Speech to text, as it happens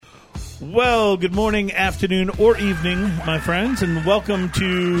Well, good morning, afternoon, or evening, my friends, and welcome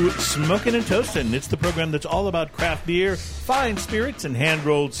to Smokin' and Toastin'. It's the program that's all about craft beer, fine spirits, and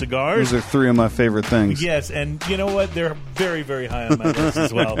hand-rolled cigars. Those are three of my favorite things. Yes, and you know what? They're very, very high on my list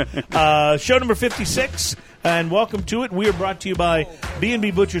as well. Show number 56, and welcome to it. We are brought to you by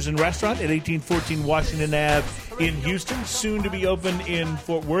B&B Butchers and Restaurant at 1814 Washington Ave in Houston, soon to be open in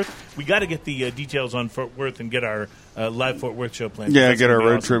Fort Worth. We got to get the details on Fort Worth and get our live Fort Worth show planned. Yeah, get our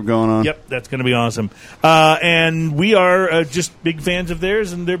road trip going on. Yep, that's going to be awesome. And we are just big fans of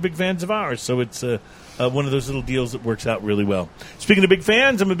theirs, and they're big fans of ours. So it's one of those little deals that works out really well. Speaking of big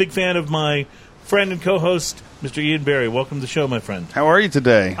fans, I'm a big fan of my friend and co-host, Mr. Ian Barry. Welcome to the show, my friend. How are you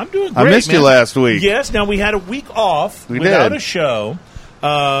today? I'm doing great, I missed you last week. Yes, now we had a week off without a show.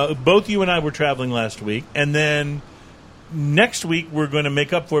 Both you and I were traveling last week, and then next week we're going to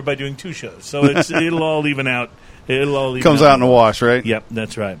make up for it by doing two shows. So it'll all even out. Comes out in the wash, right? Yep,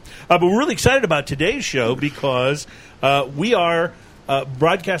 that's right. But we're really excited about today's show because we are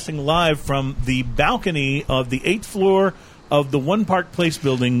broadcasting live from the balcony of the 8th floor of the One Park Place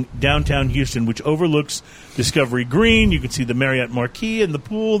building downtown Houston, which overlooks Discovery Green. You can see the Marriott Marquis and the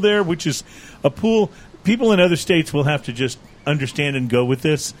pool there, which is a pool. People in other states will have to just understand and go with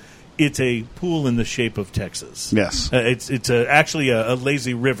this. It's a pool in the shape of Texas. Yes. It's actually a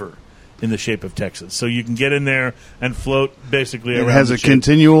lazy river in the shape of Texas. So you can get in there and float basically around. It has a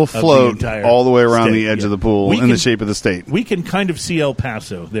continual float all the way around the edge of the pool the shape of the state. We can kind of see El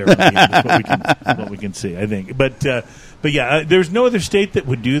Paso there. That's what we can see, I think. But yeah, there's no other state that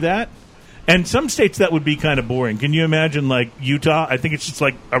would do that. And some states that would be kind of boring. Can you imagine, like, Utah? I think it's just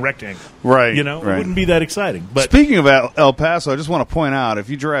like a rectangle. Right. You know, it wouldn't be that exciting. But speaking of El Paso, I just want to point out, if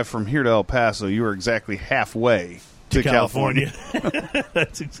you drive from here to El Paso, you are exactly halfway to California.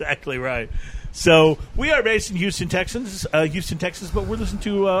 That's exactly right. So we are based in Houston, Texas, but we're listened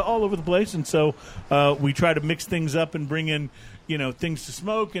to all over the place. And so we try to mix things up and bring in, things to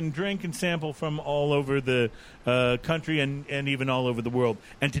smoke and drink and sample from all over the country and even all over the world.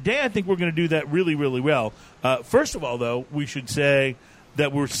 And today I think we're going to do that really, really well. First of all, though, we should say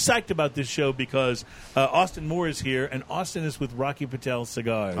that we're psyched about this show because Austin Moore is here, and Austin is with Rocky Patel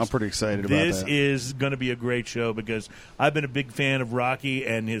Cigars. I'm pretty excited about this. that. This is going to be a great show because I've been a big fan of Rocky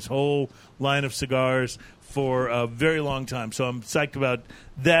and his whole line of cigars for a very long time. So I'm psyched about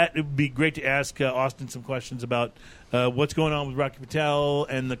that. It would be great to ask Austin some questions about what's going on with Rocky Patel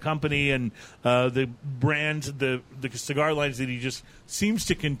and the company and the brands, the cigar lines that he just seems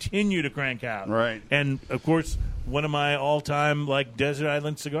to continue to crank out. Right. And, of course, one of my all-time, Desert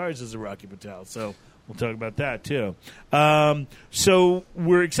Island cigars is a Rocky Patel. So we'll talk about that, too. So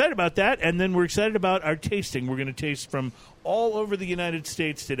we're excited about that, and then we're excited about our tasting. We're going to taste from all over the United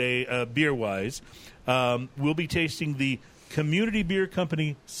States today, beer-wise. We'll be tasting the Community Beer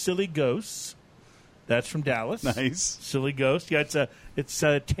Company Silly Ghosts. That's from Dallas. Nice. Silly Ghost. Yeah, it's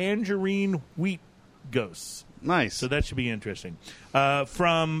a tangerine wheat ghosts. Nice. So that should be interesting.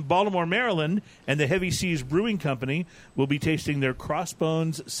 From Baltimore, Maryland, and the Heavy Seas Brewing Company, we'll be tasting their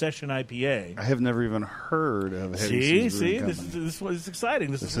Crossbones Session IPA. I have never even heard of Heavy Seas Brewing Company. This is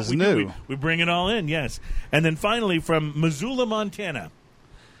exciting. This is new. Do. We bring it all in, yes. And then finally, from Missoula, Montana,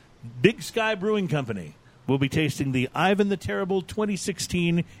 Big Sky Brewing Company. We'll be tasting the Ivan the Terrible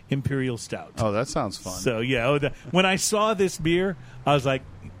 2016 Imperial Stout. Oh, that sounds fun. So, yeah, when I saw this beer, I was like,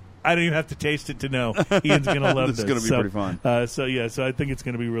 I don't even have to taste it to know Ian's going to love this. This is going to be pretty fun. So I think it's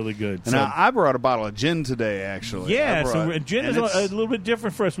going to be really good. And I brought a bottle of gin today, actually. Yeah, gin is a little bit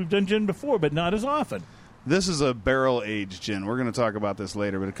different for us. We've done gin before, but not as often. This is a barrel-aged gin. We're going to talk about this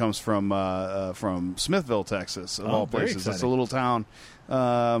later, but it comes from Smithville, Texas, of all places. Exciting. It's a little town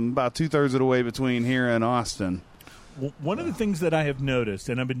about two-thirds of the way between here and Austin. One of the things that I have noticed,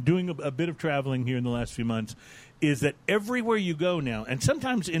 and I've been doing a bit of traveling here in the last few months, is that everywhere you go now, and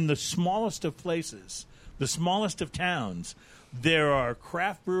sometimes in the smallest of places, the smallest of towns, there are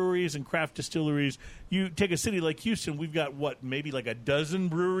craft breweries and craft distilleries. You take a city like Houston, we've got, maybe like a dozen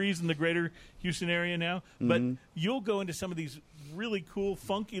breweries in the greater Houston area now. Mm-hmm. But you'll go into some of these really cool,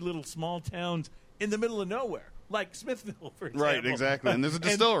 funky little small towns in the middle of nowhere. Like Smithville, for example. Right, exactly. And there's a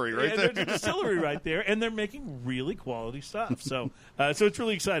distillery right there. There's a distillery right there, and they're making really quality stuff. So it's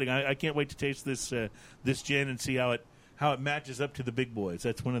really exciting. I can't wait to taste this gin and see how it matches up to the big boys.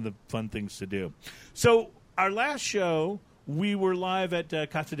 That's one of the fun things to do. So our last show, we were live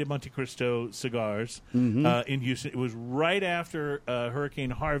at Casa de Monte Cristo Cigars in Houston. It was right after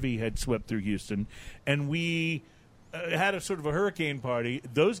Hurricane Harvey had swept through Houston, and we had a sort of a hurricane party.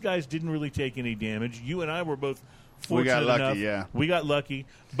 Those guys didn't really take any damage. You and I were both fortunate We got lucky, enough. yeah. We got lucky.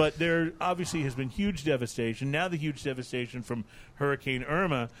 But there obviously has been huge devastation. Now the huge devastation from Hurricane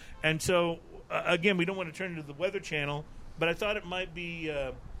Irma. And so, again, we don't want to turn into the Weather Channel, but I thought it might be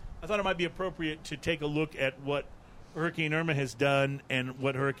appropriate to take a look at what Hurricane Irma has done and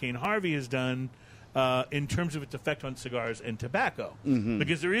what Hurricane Harvey has done in terms of its effect on cigars and tobacco. Mm-hmm.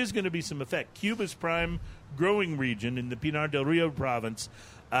 Because there is going to be some effect. Cuba's prime growing region in the Pinar del Rio province,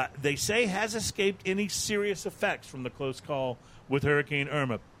 they say has escaped any serious effects from the close call with Hurricane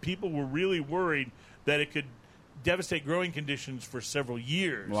Irma. People were really worried that it could devastate growing conditions for several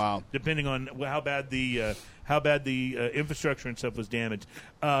years. Wow. Depending on how bad the infrastructure and stuff was damaged.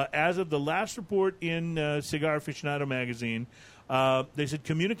 As of the last report in Cigar Aficionado magazine, they said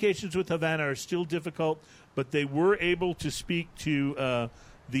communications with Havana are still difficult, but they were able to speak to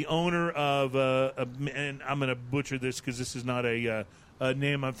the owner of, and I'm going to butcher this because this is not a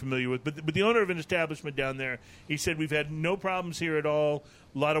name I'm familiar with, but the owner of an establishment down there. He said, we've had no problems here at all,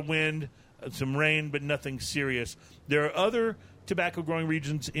 a lot of wind, some rain, but nothing serious. There are other tobacco growing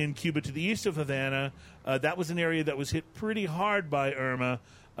regions in Cuba to the east of Havana. That was an area that was hit pretty hard by Irma,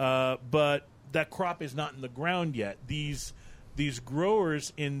 but that crop is not in the ground yet. These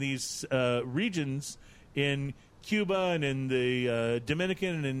growers in these regions in Cuba and in the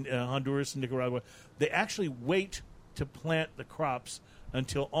Dominican and in Honduras and Nicaragua, they actually wait to plant the crops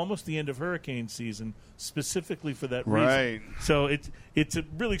until almost the end of hurricane season, specifically for that reason. Right. So it's a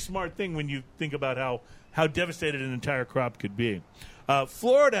really smart thing when you think about how devastated an entire crop could be.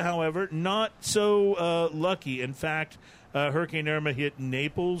 Florida, however, not so lucky. In fact, Hurricane Irma hit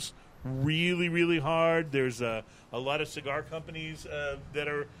Naples really, really hard. There's a lot of cigar companies that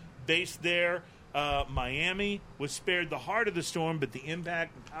are based there. Miami was spared the heart of the storm, but the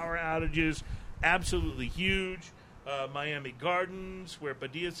impact and power outages, absolutely huge. Miami Gardens, where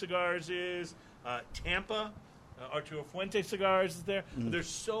Padilla Cigars is. Tampa, Arturo Fuente Cigars is there. Mm-hmm. There's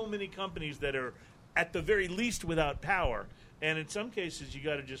so many companies that are, at the very least, without power. And in some cases, you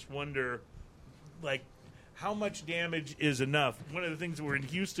got to just wonder, like, how much damage is enough? One of the things that were in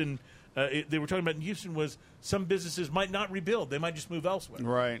Houston, they were talking about in Houston was some businesses might not rebuild. They might just move elsewhere.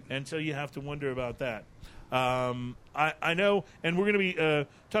 Right. And so you have to wonder about that. I know, and we're going to be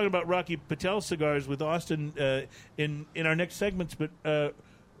talking about Rocky Patel cigars with Austin in our next segments. But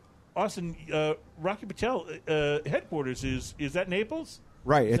Austin, Rocky Patel headquarters is that Naples?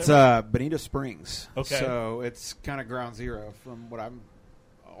 Right. It's Bonita Springs. Okay. So it's kind of ground zero from what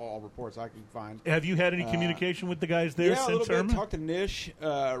all reports I can find. Have you had any communication with the guys there since Irma? Yeah, a little bit. Talked to Nish,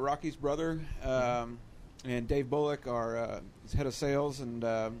 Rocky's brother, and Dave Bullock, our head of sales and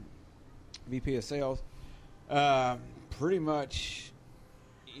VP of sales. Pretty much,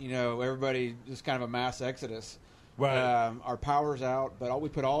 everybody just kind of a mass exodus. Right. Our power's out, but we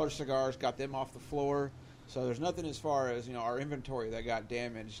put all our cigars, got them off the floor. So there's nothing as far as, our inventory that got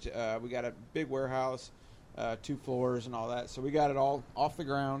damaged. We got a big warehouse, 2 floors and all that. So we got it all off the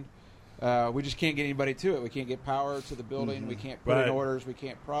ground. We just can't get anybody to it. We can't get power to the building. Mm-hmm. We can't put in orders. We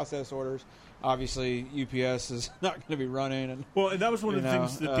can't process orders. Obviously, UPS is not going to be running. And that was one of the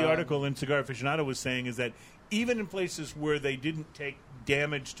things that the article in Cigar Aficionado was saying, is that even in places where they didn't take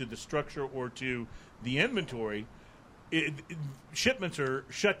damage to the structure or to the inventory, shipments are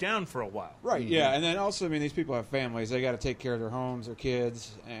shut down for a while. Right, yeah. And then also, these people have families. They got to take care of their homes, their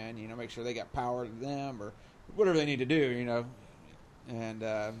kids, and, make sure they got power to them or whatever they need to do, And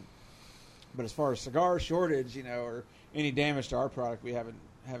but as far as cigar shortage, or any damage to our product, we haven't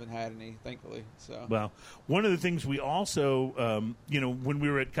had any, thankfully. So, well, one of the things we also, when we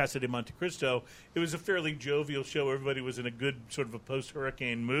were at Casa de Monte Cristo, it was a fairly jovial show. Everybody was in a good sort of a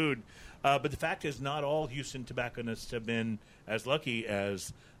post-hurricane mood. But the fact is, not all Houston tobacconists have been as lucky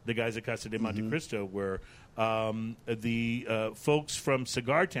as the guys at Casa de Monte Cristo were. The folks from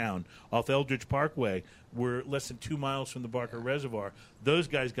Cigar Town off Eldridge Parkway were less than 2 miles from the Barker Reservoir. Those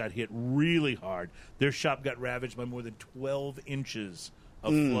guys got hit really hard. Their shop got ravaged by more than 12 inches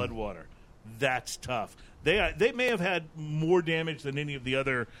of floodwater. That's tough. They may have had more damage than any of the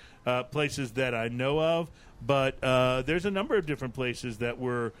other places that I know of, but there's a number of different places that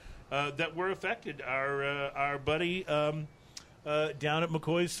were affected. Our buddy down at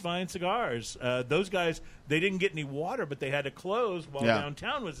McCoy's Fine Cigars, those guys, they didn't get any water, but they had to close while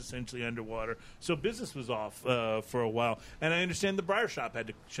downtown was essentially underwater. So business was off for a while. And I understand the Briar Shop had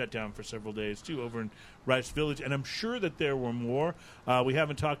to shut down for several days, too, over in Rice Village. And I'm sure that there were more. We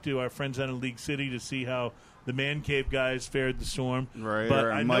haven't talked to our friends out in League City to see how the Man Cave guys fared the storm. Right, but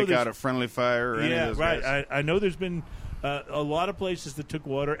or I Mike out of Friendly Fire. Or any of those right. guys. I know there's been A lot of places that took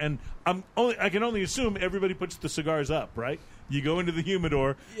water, and I can only assume everybody puts the cigars up, right? You go into the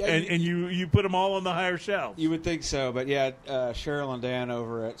humidor, and you put them all on the higher shelves. You would think so, but yeah, Cheryl and Dan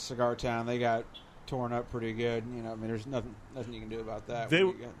over at Cigar Town, they got torn up pretty good. You know, I mean, there's nothing you can do about that.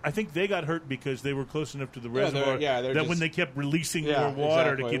 I think they got hurt because they were close enough to the reservoir when they kept releasing more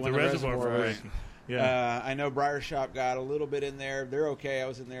water to keep the reservoir from breaking. Yeah, I know Briar Shop got a little bit in there. They're okay. I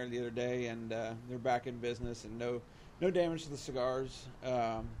was in there the other day, and they're back in business, and no damage to the cigars.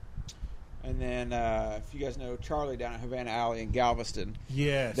 And then, if you guys know Charlie down at Havana Alley in Galveston,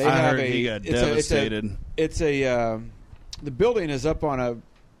 yes, I heard he got devastated. The building is up on a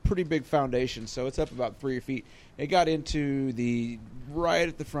pretty big foundation, so it's up about 3 feet. It got into right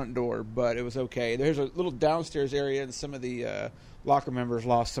at the front door, but it was okay. There's a little downstairs area, and some of the locker members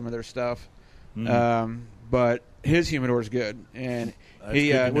lost some of their stuff. But his humidor is good, and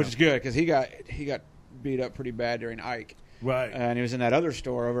which is good because he got beat up pretty bad during Ike. Right. And he was in that other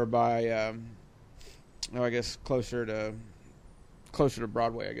store over by, I guess closer to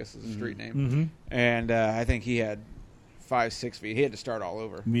Broadway, I guess is the street name. Mm-hmm. And I think he had 5-6 feet. He had to start all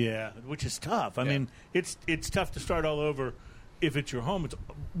over. Yeah, which is tough. I mean, it's tough to start all over if it's your home. It's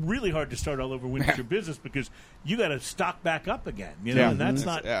really hard to start all over when it's your business because you got to stock back up again. You know, and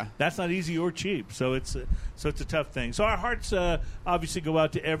that's not easy or cheap. So it's a tough thing. So our hearts obviously go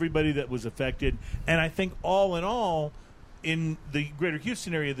out to everybody that was affected, and I think all in all, in the greater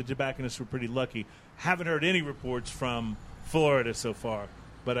Houston area, the tobacconists were pretty lucky. Haven't heard any reports from Florida so far,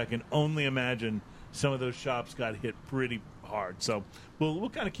 but I can only imagine some of those shops got hit pretty hard. So we'll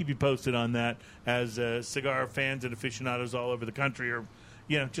kind of keep you posted on that as cigar fans and aficionados all over the country are,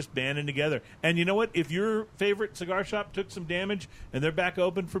 just banding together. And you know what? If your favorite cigar shop took some damage and they're back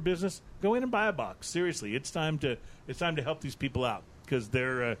open for business, go in and buy a box. Seriously, it's time to help these people out because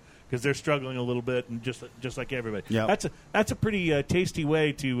they're struggling a little bit, and just like everybody. Yep. That's a pretty tasty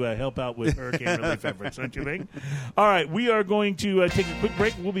way to help out with hurricane relief efforts, don't you think? All right, we are going to take a quick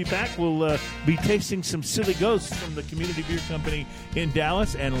break. We'll be back. We'll be tasting some Silly Ghosts from the Community Beer Company in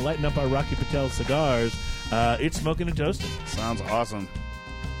Dallas and lighting up our Rocky Patel cigars. It's Smoking and Toasting. Sounds awesome.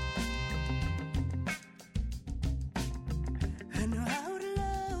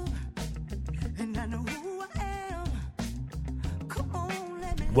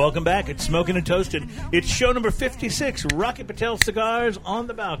 Welcome back. It's Smoking and Toasted. It's show number 56, Rocky Patel Cigars on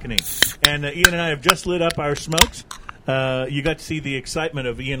the Balcony. And Ian and I have just lit up our smokes. You got to see the excitement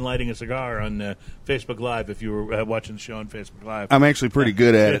of Ian lighting a cigar on Facebook Live if you were watching the show on Facebook Live. I'm actually pretty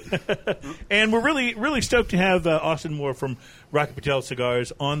good at it. And we're really, really stoked to have Austin Moore from Rocky Patel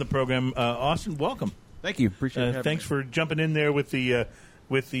Cigars on the program. Austin, welcome. Thank you. Appreciate it. Thanks for jumping in there with the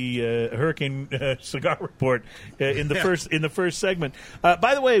Hurricane Cigar Report in the first segment.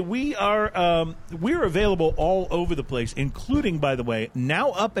 By the way, we're available all over the place, including, by the way, now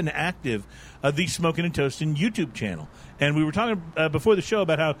up and active, the Smoking and Toasting YouTube channel. And we were talking before the show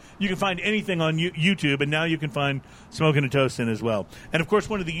about how you can find anything on YouTube, and now you can find Smoking and Toasting as well. And of course,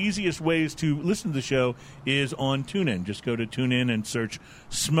 one of the easiest ways to listen to the show is on TuneIn. Just go to TuneIn and search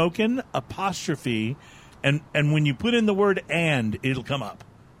Smokin' '. And when you put in the word "and," it'll come up.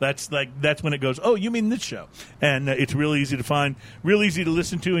 That's when it goes, oh, you mean this show. And it's real easy to find, real easy to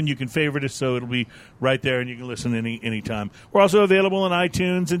listen to, and you can favorite us, so it'll be right there, and you can listen any time. We're also available on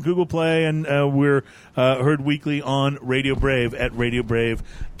iTunes and Google Play, and we're heard weekly on Radio Brave at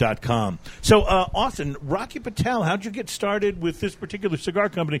radiobrave.com. So, Austin, Rocky Patel, how'd you get started with this particular cigar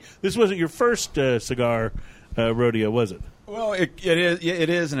company? This wasn't your first cigar rodeo, was it? Well, it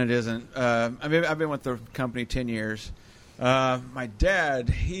is and it isn't. I've been with the company 10 years. My dad,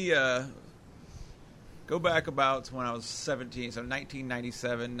 he go back about to when I was 17, so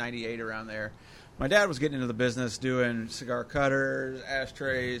 1997, 98, around there. My dad was getting into the business doing cigar cutters,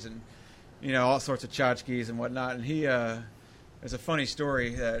 ashtrays, and all sorts of tchotchkes and whatnot. And he, there's a funny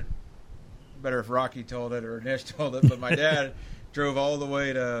story that better if Rocky told it or Nish told it, but my dad drove all the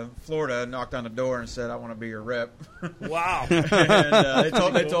way to Florida, knocked on the door, and said, "I want to be your rep." Wow! And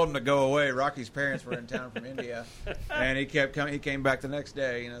they told him to go away. Rocky's parents were in town from India, and he kept coming. He came back the next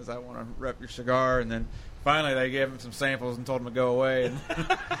day, and said, "I want to rep your cigar." And then finally, they gave him some samples and told him to go away.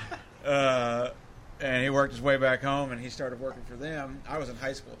 And he worked his way back home, and he started working for them. I was in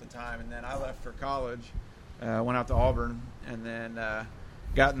high school at the time, and then I left for college, went out to Auburn, and then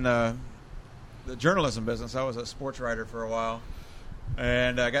got in the journalism business. I was a sports writer for a while.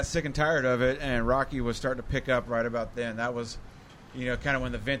 And I got sick and tired of it, and Rocky was starting to pick up right about then. That was, kind of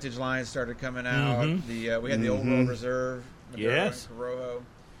when the vintage lines started coming out. Mm-hmm. We had the Old World Reserve, Maduro and Corojo,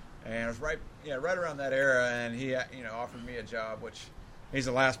 and it was right around that era. And he, offered me a job, which he's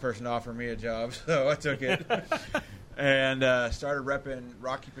the last person to offer me a job, so I took it. and started repping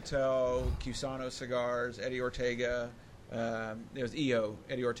Rocky Patel, Cusano cigars, Eddie Ortega. There was EO,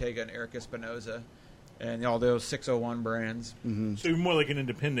 Eddie Ortega, and Eric Espinoza, and all those 601 brands. Mm-hmm. So you're more like an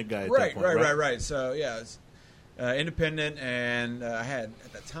independent guy at Right, that point, right. So, yeah, it's independent, and I had,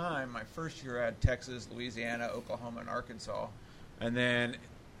 at the time, my first year I had Texas, Louisiana, Oklahoma, and Arkansas. And then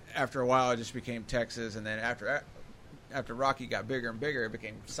after a while, it just became Texas, and then after Rocky got bigger and bigger, it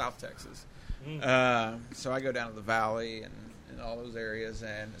became South Texas. So I go down to the Valley and all those areas,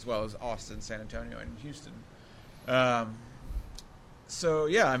 and as well as Austin, San Antonio, and Houston. So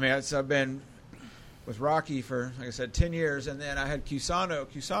yeah, I mean, I've been with Rocky for, like I said, 10 years, and then I had Cusano.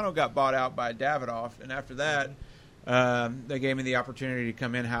 Cusano got bought out by Davidoff, and after that, they gave me the opportunity to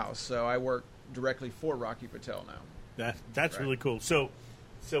come in-house. So I work directly for Rocky Patel now. That's Right. really cool. So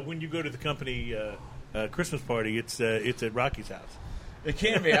when you go to the company Christmas party, it's at Rocky's house. It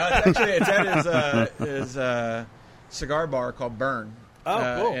can be. It's at his cigar bar called Burn.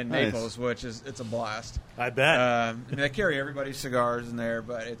 Cool. In Nice. Naples, which is a blast. I bet. I mean, they carry everybody's cigars in there,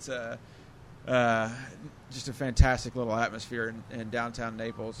 but it's just a fantastic little atmosphere in downtown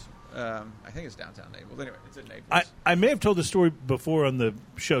Naples. I think it's downtown Naples. Anyway, it's in Naples. I may have told the story before on the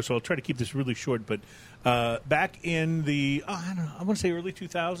show, so I'll try to keep this really short. But back in the, I don't know, I want to say early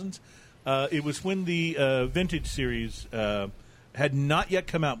 2000s, it was when the Vintage series had not yet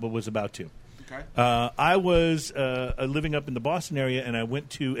come out, but was about to. Okay. I was living up in the Boston area, and I went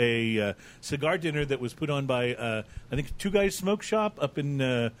to a cigar dinner that was put on by I think Two Guys Smoke Shop up in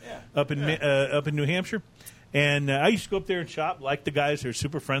New Hampshire. And I used to go up there and shop, like the guys. They're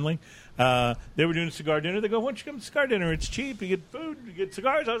super friendly. They were doing a cigar dinner. They go, "Why don't you come to cigar dinner? It's cheap. You get food, you get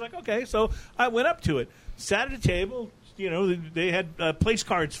cigars." I was like, "Okay." So I went up to it, sat at a table. You know, they had place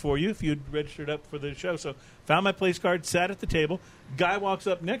cards for you if you'd registered up for the show. So found my place card, sat at the table. Guy walks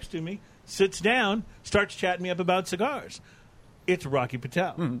up next to me, sits down, starts chatting me up about cigars. It's Rocky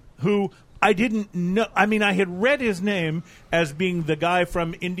Patel, who I didn't know. I mean, I had read his name as being the guy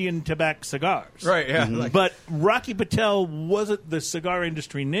from Indian Tobacco Cigars. Right, yeah. Like, But Rocky Patel wasn't the cigar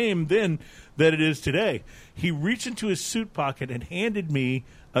industry name then that it is today. He reached into his suit pocket and handed me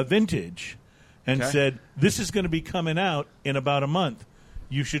a vintage and Okay. said, "This is going to be coming out in about a month.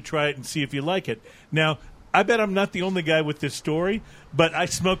 You should try it and see if you like it." Now, I bet I'm not the only guy with this story, but I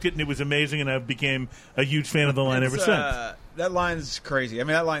smoked it and it was amazing, and I became a huge fan of the line ever since. That line's crazy. I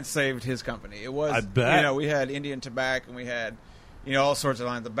mean, that line saved his company. It was, I bet. You know, we had Indian Tobacco, and we had, you know, all sorts of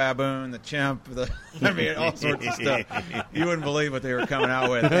lines. The Baboon, the Chimp, I mean, all sorts of stuff. You wouldn't believe what they were coming out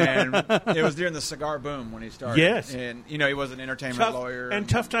with. And it was during the cigar boom when he started. Yes. And, you know, he was an entertainment lawyer. And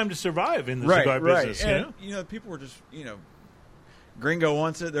tough time to survive in the right, cigar right. business. And, You know? people were just, Gringo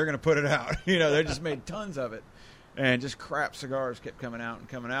wants it, they're going to put it out. They just made tons of it. And just crap cigars kept coming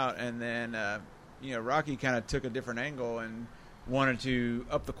out. And then, Rocky kind of took a different angle and wanted to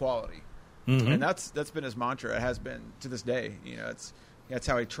up the quality. Mm-hmm. And that's been his mantra. It has been to this day. That's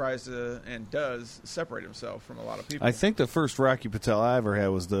how he tries to and does separate himself from a lot of people. I think the first Rocky Patel I ever had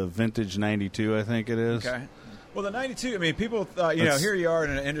was the Vintage 92, I think it is. Okay. Well, the 92, I mean, people thought, here you are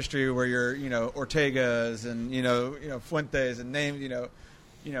in an industry where you're, Ortegas and, Fuentes and names,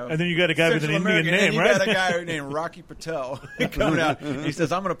 And then you got a guy with an Central Indian American, name, and you right? got a guy named Rocky Patel coming out. He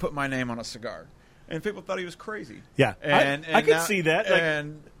says, "I'm going to put my name on a cigar," and people thought he was crazy. Yeah, and I could now- see that. Like,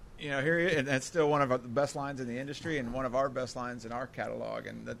 and here he is, and that's still one of the best lines in the industry, and one of our best lines in our catalog.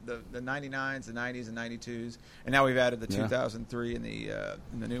 And the 99s, the 90s, and 92s, and now we've added the 2003 and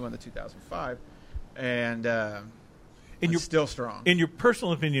the new one, the 2005, and it's still strong. in your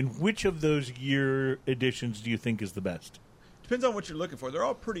personal opinion, which of those year editions do you think is the best? Depends on what you're looking for. They're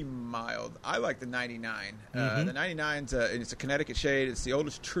all pretty mild. I like the 99. The 99's it's a Connecticut shade. It's the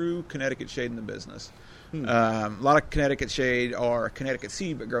oldest true Connecticut shade in the business. A lot of Connecticut shade are Connecticut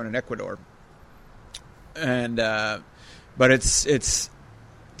seed, but grown in Ecuador. And but it's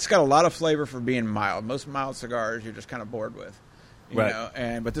got a lot of flavor for being mild. Most mild cigars you're just kind of bored with. You Right.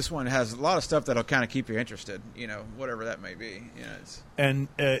 know, but this one has a lot of stuff that'll kind of keep you interested. Whatever that may be. And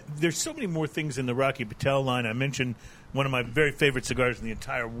there's so many more things in the Rocky Patel line. I mentioned one of my very favorite cigars in the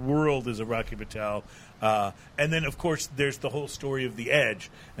entire world is a Rocky Patel. And then, of course, there's the whole story of the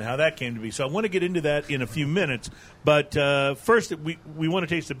Edge and how that came to be. So I want to get into that in a few minutes. But first, we want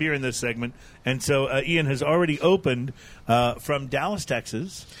to taste the beer in this segment. And so Ian has already opened from Dallas,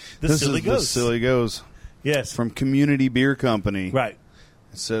 Texas, This Silly is Ghost. the Silly Ghost Yes. from Community Beer Company. Right.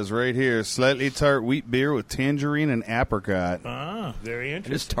 It says right here, slightly tart wheat beer with tangerine and apricot. Ah, very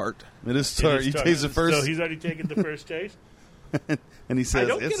interesting. It is tart. It is tart. It You is tart. taste the first, So he's already taken the first taste. and he says I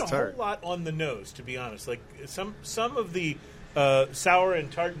don't it's get a tart. whole lot on the nose, to be honest. Like some of the sour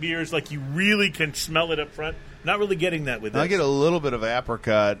and tart beers, like you really can smell it up front. Not really getting that with this. I get a little bit of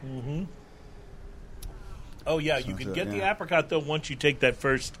apricot. Oh, yeah, you can get the apricot, though, once you take that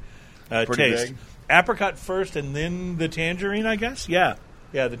first Pretty taste. big. Apricot first and then the tangerine, I guess? Yeah.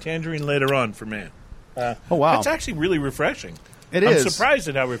 Yeah, the tangerine later on for man. Oh, wow. That's actually really refreshing. It I'm is. surprised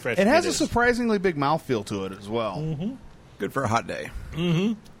at how refreshing It has a is. surprisingly big mouthfeel to it as well. Good for a hot day.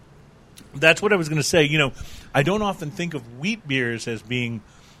 That's what I was going to say. You know, I don't often think of wheat beers as being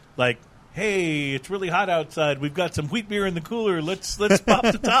like, hey, it's really hot outside. We've got some wheat beer in the cooler. Let's pop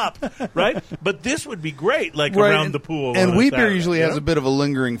the top, right? But this would be great, like around the pool. And on a wheat beer Saturday, usually you has know? a bit of a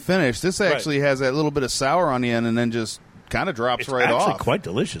lingering finish. This actually has that little bit of sour on the end and then just kind of drops It's right actually off. quite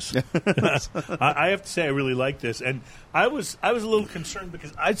delicious. I have to say, I really like this, and I was a little concerned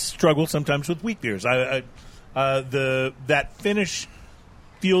because I struggle sometimes with wheat beers. That finish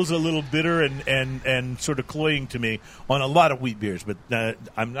feels a little bitter and sort of cloying to me on a lot of wheat beers, but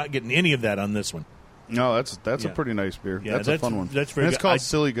I'm not getting any of that on this one. No, that's a Yeah. pretty nice beer. Yeah, that's a fun one. that's very And it's good. called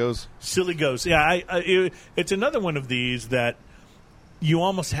Silly Goes. Silly Ghost. Yeah, it's another one of these that you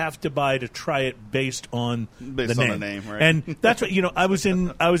almost have to buy to try it based on Based the on name. the name, right. And that's what I was in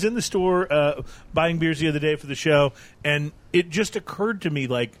the store buying beers the other day for the show, and it just occurred to me,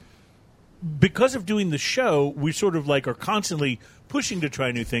 like, because of doing the show, we sort of like are constantly pushing to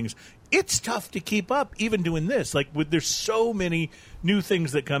try new things. It's tough to keep up even doing this. Like, there's so many new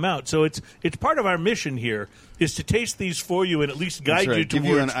things that come out. So it's part of our mission here is to taste these for you and at least guide right. you Give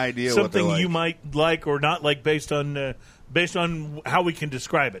towards you an idea what they're something you like. might like or not like based on how we can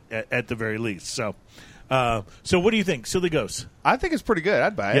describe it at the very least. So what do you think? Silly Ghost. I think it's pretty good.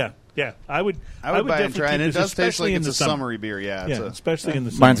 I'd buy it. Yeah. I would I would buy it and definitely try it. And keep it this, does taste especially like in it's the a summer. summery beer. Yeah, Yeah, it's especially in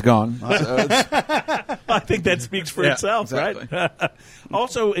the summer. Mine's gone. I think that speaks for Yeah, itself, exactly. right?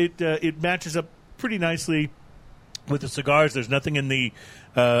 Also, it matches up pretty nicely with the cigars. There's nothing in the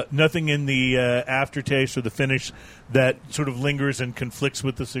aftertaste or the finish that sort of lingers and conflicts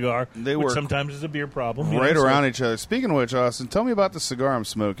with the cigar, They which work sometimes is a beer problem. you right know, so- around each other. Speaking of which, Austin, tell me about the cigar I'm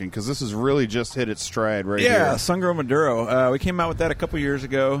smoking because this has really just hit its stride right Yeah, here. Sangro Maduro. We came out with that a couple years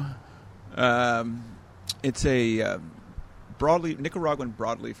ago. It's a Nicaraguan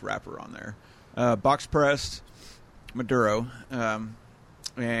broadleaf wrapper on there. Box pressed Maduro.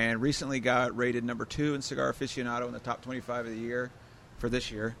 And recently got rated number 2 in Cigar Aficionado in the top 25 of the year for this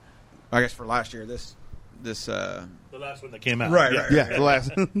year. I guess for last year. This The last one that came out. Right, Yeah. right. Yeah, the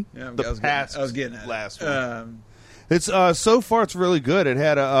last Yeah, the past I was getting at it. last one. It's so far it's really good. It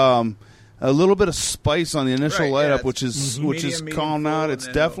had a little bit of spice on the initial Right, light yeah, up, which is medium calm full, out. and It's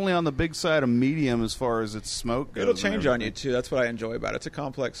then definitely on the big side of medium as far as its smoke goes. It'll and change on you everything. too. That's what I enjoy about it. It's a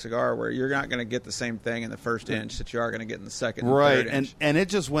complex cigar where you're not going to get the same thing in the first inch that you are going to get in the second, Right, and third inch. and it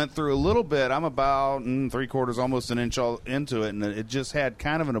just went through a little bit. I'm about 3/4, almost an inch into it, and it just had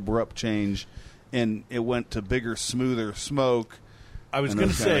kind of an abrupt change, and it went to bigger, smoother smoke. I was And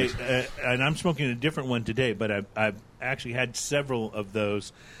going to those say, and I'm smoking a different one today, but I've actually had several of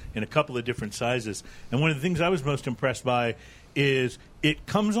those in a couple of different sizes. And one of the things I was most impressed by is it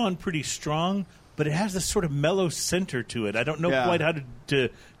comes on pretty strong, but it has this sort of mellow center to it. I don't know Yeah. quite how to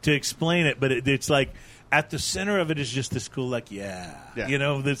explain it, but it's like at the center of it is just this cool, like, Yeah.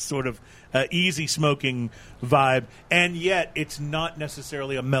 this sort of easy smoking vibe. And yet it's not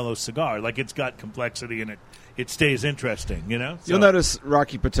necessarily a mellow cigar. Like, it's got complexity in it. It stays interesting, So- You'll notice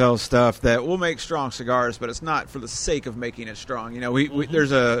Rocky Patel's stuff that we'll make strong cigars, but it's not for the sake of making it strong. We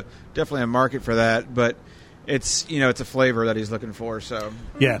there's definitely a market for that, but it's it's a flavor that he's looking for. So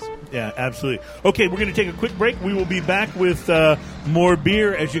Yes, yeah, absolutely. Okay, we're going to take a quick break. We will be back with more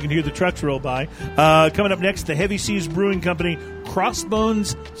beer as you can hear the trucks roll by. Coming up next, the Heavy Seas Brewing Company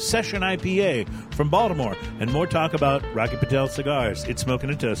Crossbones Session IPA from Baltimore, and more talk about Rocky Patel cigars. It's Smoking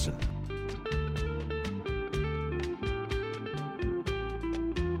and Toasting.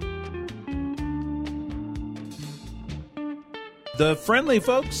 The friendly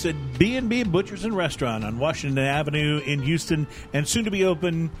folks at B&B Butchers and Restaurant on Washington Avenue in Houston and soon to be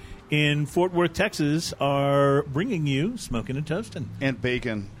open in Fort Worth, Texas, are bringing you Smoking and Toasting. And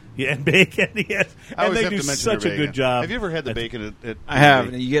bacon. Yeah, and bacon, yes. I And always they have do to mention such their a bacon. good job. Have you ever had the bacon at I have,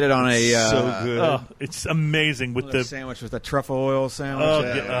 and you get it on a so good. Oh, it's amazing with the sandwich with a truffle oil sandwich. Oh,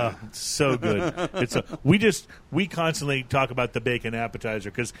 yeah, it's so good. We constantly talk about the bacon appetizer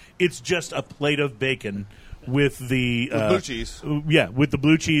because it's just a plate of bacon with the blue cheese. Yeah, with the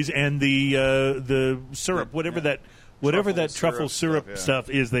blue cheese and the syrup, whatever that truffle syrup stuff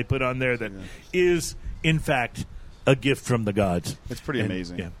is they put on there that is in fact a gift from the gods. It's pretty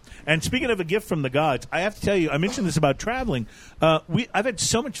amazing. Yeah. And speaking of a gift from the gods, I have to tell you, I mentioned this about traveling. I've had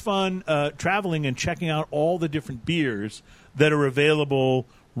so much fun traveling and checking out all the different beers that are available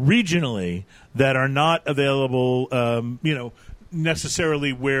regionally that are not available,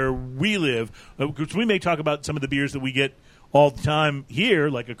 necessarily where we live. Because we may talk about some of the beers that we get all the time here,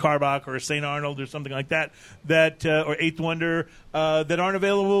 like a Karbach or a St. Arnold or something like that, or Eighth Wonder, that aren't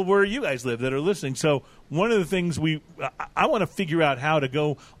available where you guys live that are listening. So one of the things I want to figure out how to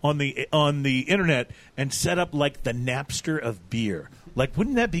go on the internet and set up like the Napster of beer. Like,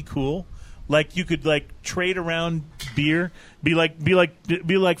 wouldn't that be cool? Like you could like trade around beer, be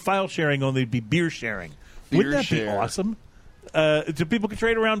like file sharing, only be beer sharing. Wouldn't that be awesome? So people can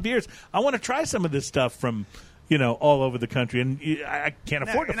trade around beers. I want to try some of this stuff from all over the country, and I can't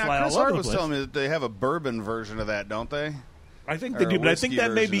afford to fly Chris all over Hart the was place. telling me that they have a bourbon version of that, don't they? I think they Or do, a but I think whiskey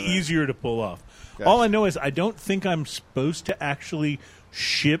that may be version of that. easier to pull off. Gotcha. All I know is I don't think I'm supposed to actually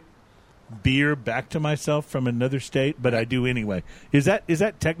ship beer back to myself from another state, but I do anyway. Is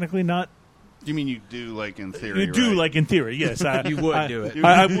that technically not? You mean you do, like, in theory, You do, right? like in theory, yes. You would do it.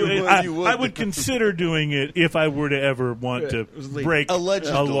 I would consider doing it if I were to ever want to break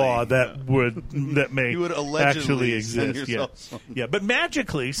Allegedly. a law that may You would allegedly actually send exist. yourself Yeah. some. Yeah, but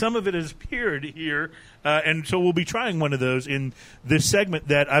magically, some of it has appeared here, and so we'll be trying one of those in this segment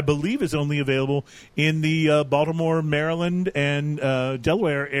that I believe is only available in the Baltimore, Maryland, and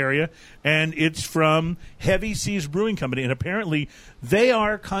Delaware area, and it's from Heavy Seas Brewing Company, and apparently they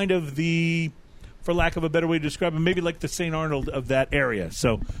are kind of for lack of a better way to describe it, maybe like the St. Arnold of that area.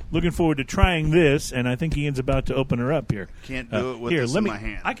 So looking forward to trying this, and I think Ian's about to open her up here. Can't do it with here, this let in me, my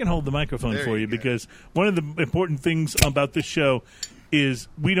hand. I can hold the microphone There for you you go. because one of the important things about this show is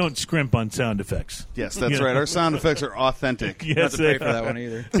we don't scrimp on sound effects. Yes, that's Yeah. right. Our sound effects are authentic. Yes, Not to they pay for are. that one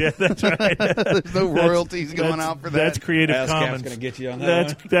either. Yeah, that's right. There's no royalties going out for that. That's Creative ASCAP's Commons. going to get you on that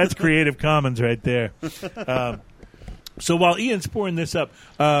one. That's Creative Commons right there. So while Ian's pouring this up,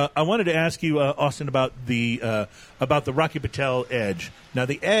 I wanted to ask you, Austin, about the Rocky Patel Edge. Now,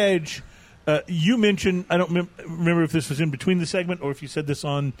 the Edge, you mentioned, I don't remember if this was in between the segment or if you said this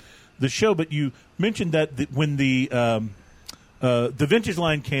on the show, but you mentioned that when the vintage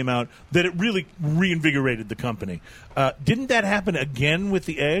line came out, that it really reinvigorated the company. Didn't that happen again with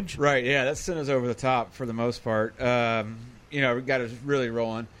the Edge? Right, yeah, that sent us over the top for the most part. We got us really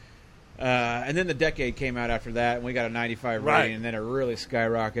rolling. And then the Decade came out after that, and we got a 95 Right. rating, and then it really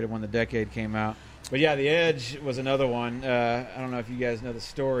skyrocketed when the Decade came out. But yeah, the Edge was another one. I don't know if you guys know the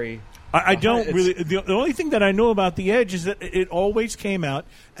story. I don't It's- really. The only thing that I know about the Edge is that it always came out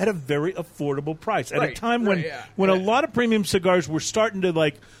at a very affordable price. At a Right, time right, yeah. when a Yeah. lot of premium cigars were starting to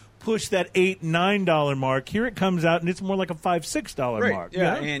like push that $8-9 mark. Here it comes out and it's more like a $5-6 Right, mark.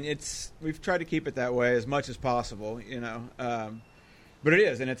 yeah, you know? and we've tried to keep it that way as much as possible, But it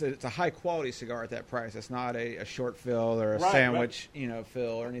is, and it's a high quality cigar at that price. It's not a short fill or a Right, sandwich,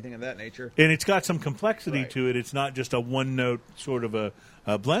 fill or anything of that nature. And it's got some complexity Right. to it. It's not just a one note sort of a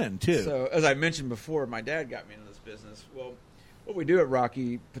blend too. So, as I mentioned before, my dad got me into this business. Well, what we do at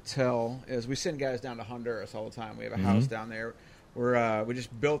Rocky Patel is we send guys down to Honduras all the time. We have a house down there. We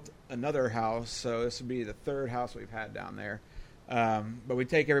just built another house, so this would be the third house we've had down there. But we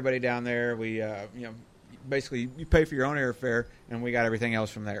take everybody down there. We, basically, you pay for your own airfare, and we got everything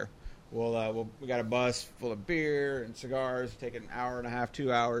else from there. We got a bus full of beer and cigars. Take an hour and a half,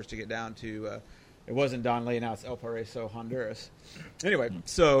 2 hours to get down to. It wasn't Don Lee, now it's El Paraíso, Honduras. Anyway,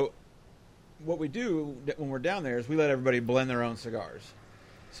 so what we do when we're down there is we let everybody blend their own cigars.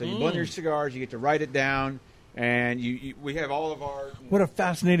 So you blend your cigars, you get to write it down, and we have all of our. What a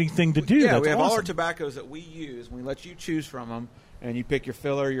fascinating thing to do. Yeah, That's we have all our awesome. tobaccos that we use. We let you choose from them, and you pick your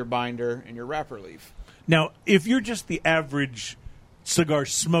filler, your binder, and your wrapper leaf. Now, if you're just the average cigar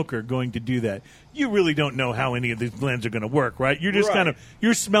smoker going to do that, you really don't know how any of these blends are going to work, right? You're just Right.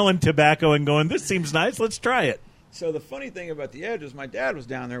 you're smelling tobacco and going, this seems nice, let's try it. So the funny thing about the Edge is my dad was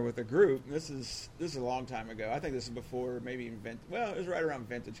down there with a group. This is a long time ago. I think this is before maybe even it was right around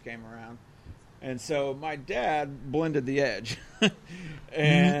Vintage came around. And so my dad blended the Edge.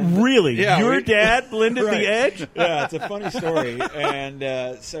 And Really? Yeah, Your we- dad blended Right. the Edge? Yeah, it's a funny story.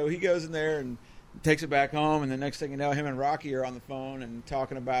 And so he goes in there and takes it back home, and the next thing you know, him and Rocky are on the phone and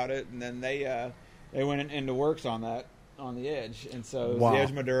talking about it, and then they went into works on that on the Edge, and so it was Wow. the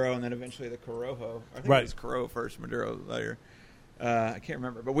Edge Maduro, and then eventually the Corojo. I think Right. it was Corojo first, Maduro later. I can't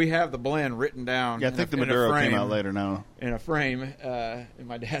remember, but we have the blend written down. Yeah, I in think a- the in a Maduro came frame- out later now. in a frame in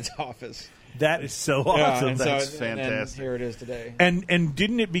my dad's office. That is so Yeah, awesome. and That's so, and then fantastic. here it is today. And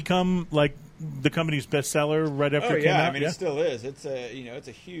didn't it become like the company's bestseller right after Oh it came yeah, out? I mean it still is. It's it's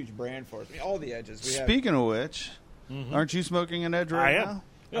a huge brand for us. I mean, all the Edges. We have, Speaking of which, aren't you smoking an Edge right I am. now?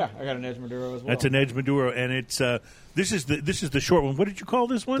 Yeah, I got an Edge Maduro as well. That's an Edge Maduro, and it's this is the short one. What did you call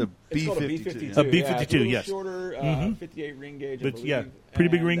this one? The It's called a B52. B52. A B52, yeah, it's a little yes. shorter, 58 ring gauge. I But believe. yeah, pretty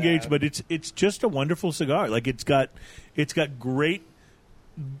big And, ring gauge, but it's just a wonderful cigar. Like it's got great.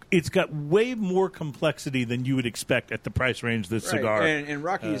 It's got way more complexity than you would expect at the price range this right. cigar. And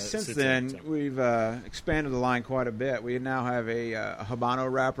Rocky, since sits then, in, so. we've expanded the line quite a bit. We now have a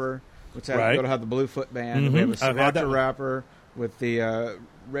Habano wrapper, which Right. will have the blue footband. Mhm. We have a I've had that Sriracha one. wrapper with the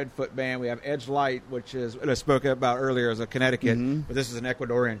red footband. We have Edge Light, which is what I spoke about earlier as a Connecticut, but this is an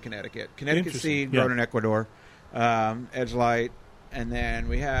Ecuadorian Connecticut. Connecticut Interesting. seed Yeah. grown in Ecuador. Edge Light, and then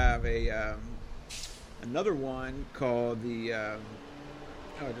we have a another one called the.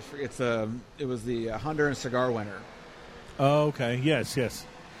 I just forget. It was the Honduran cigar winner. Oh, okay. Yes.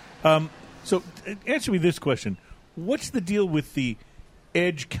 So answer me this question: what's the deal with the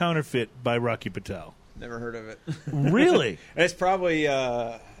Edge counterfeit by Rocky Patel? Never heard of it. Really? It's probably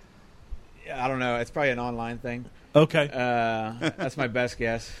I don't know. It's probably an online thing. Okay. That's my best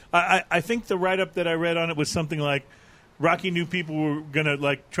guess. I think the write up that I read on it was something like Rocky knew people were gonna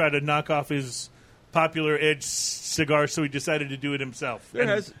like try to knock off his popular Edge cigar, so he decided to do it himself. There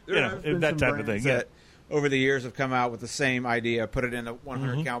has been that some type of brands thing. Yeah. that over the years have come out with the same idea. Put it in a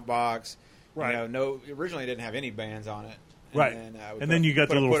 100 count box. Right. Originally it didn't have any bands on it. Right. And then you got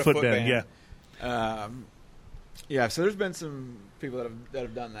the little footband. Yeah. Yeah. So there's been some people that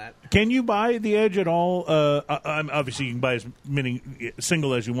have done that. Can you buy the Edge at all? Obviously, you can buy as many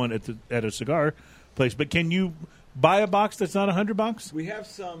single as you want at a cigar place, but can you buy a box that's not a 100-box? We have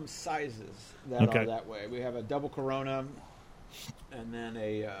some sizes that Okay. are that way. We have a double Corona, and then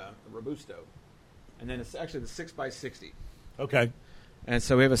a Robusto, and then it's actually the 6x60. Okay. And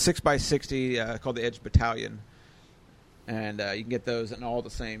so we have a 6x60 called the Edge Battalion, and you can get those in all the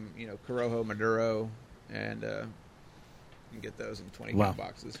same, Corojo, Maduro, and you can get those in 20 Wow. count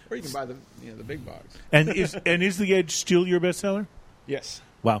boxes, or you can buy the big box. And is the Edge still your bestseller? Yes,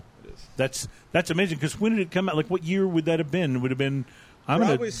 Wow. it is. That's amazing. Because when did it come out? Like, what year would that have been? It would have been. I'm going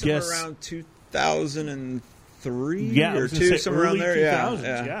Probably to somewhere guess. around 2003 Yeah, I or was gonna two, say somewhere around early there.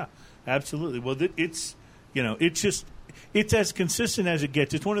 2000s. Yeah, absolutely. Well, it's it's as consistent as it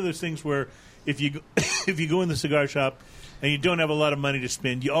gets. It's one of those things where if you go in the cigar shop and you don't have a lot of money to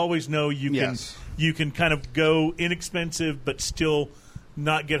spend, you always know Yes. you can kind of go inexpensive but still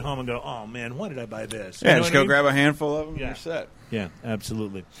not get home and go, oh man, why did I buy this? You Yeah, know just what I go mean? grab a handful of them Yeah. and you're set. Yeah,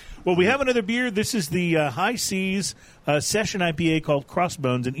 absolutely. Well, we have another beer. This is the High Seas Session IPA called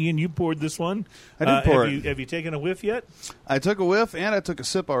Crossbones. And Ian, you poured this one. I did pour have it. Have you taken a whiff yet? I took a whiff and I took a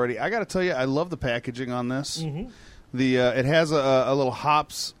sip already. I got to tell you, I love the packaging on this. The it has a little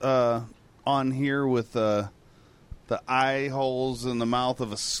hops on here with the eye holes in the mouth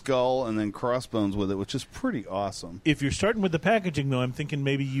of a skull, and then crossbones with it, which is pretty awesome. If you're starting with the packaging, though, I'm thinking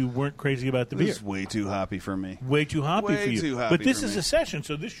maybe you weren't crazy about the beer. This is way too hoppy for me. Way too hoppy Way for you. too hoppy but this for is me. a session,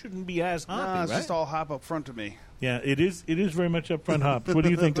 so this shouldn't be as hoppy, Nah, it's right? just all hop up front to me. Yeah, it is. It is very much upfront hops. What do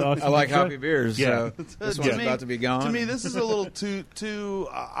you think, Austin? I like That's right? hoppy beers. Yeah. So this one's about to be gone. To me, this is a little too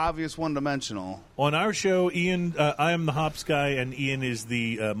obvious, one dimensional. On our show, Ian, I am the hops guy, and Ian is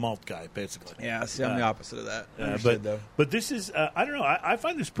the malt guy, basically. Yeah, see, I'm the opposite of that. Understood, though. But this is, I don't know. I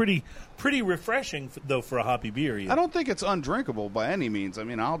find this pretty refreshing, though, for a hoppy beer. Ian. I don't think it's undrinkable by any means. I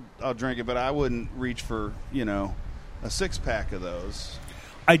mean, I'll drink it, but I wouldn't reach for a 6-pack of those.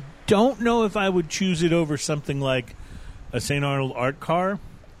 I don't know if I would choose it over something like a St. Arnold Art Car,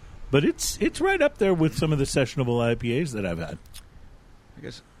 but it's right up there with some of the sessionable IPAs that I've had. I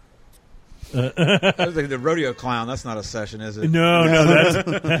guess. The rodeo clown. That's not a session, is it? No, that's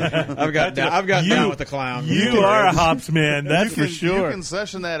I've got down with the clown. you are a hops man. That's You can, for sure. You can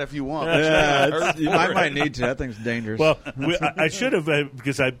session that if you want. Yeah, I might need to. That thing's dangerous. Well, I should have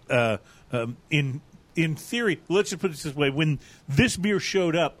because in theory, let's just put it this way: when this beer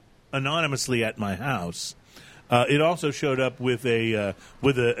showed up anonymously at my house, it also showed up with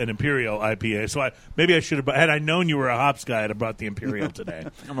an Imperial IPA. So maybe I should have. Had I known you were a hops guy, I'd have brought the Imperial today.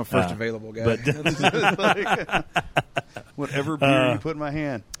 I'm a first available guy. But Whatever beer you put in my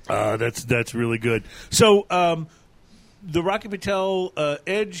hand. that's really good. So. The Rocky Patel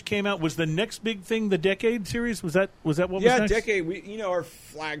Edge came out. Was the next big thing the Decade series? Was that what was yeah, next? Decade. Our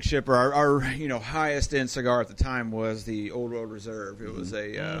flagship or our highest end cigar at the time was the Old Road Reserve. It was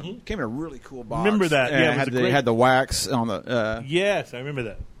a came in a really cool box. Remember that? And Yeah, it it was had the wax on the Yes, I remember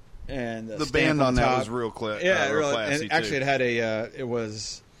that. and The stamp band on that top. was real classy. And actually, too. it had it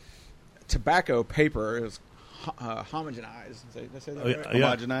was tobacco paper. It was homogenized. Did I say that Yeah. right?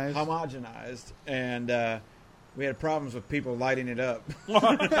 Homogenized. Homogenized, and we had problems with people lighting it up.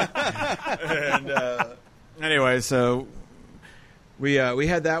 And anyway, so we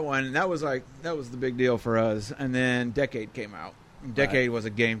had that one, and that was the big deal for us. And then Decade came out. Decade was a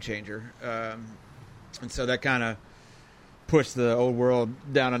game changer, and so that kind of pushed the old world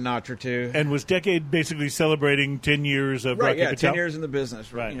down a notch or two. And was Decade basically celebrating 10 years of Rocky Patel? 10 years in the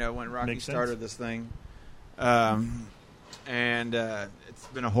business, right? When Rocky Makes started sense. this thing, and it's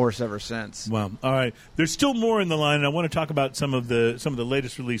been a horse ever since. Well, all right. There's still more in the line, and I want to talk about some of the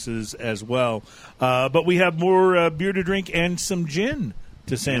latest releases as well. But we have more beer to drink and some gin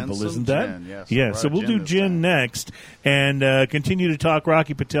to sample, some isn't that? gin, yes. Yeah. Brought So we'll gin do this gin time. next, and continue to talk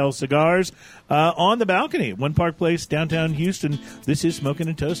Rocky Patel cigars on the balcony at One Park Place, downtown Houston. This is Smoking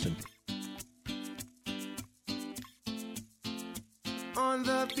and Toasting. On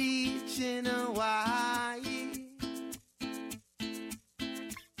the beach in Hawaii.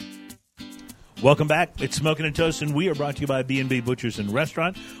 Welcome back. It's Smoking and Toasting. We are brought to you by B&B Butchers and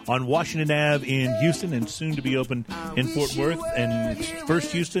Restaurant on Washington Ave in Houston, and soon to be open in Fort Worth. And it's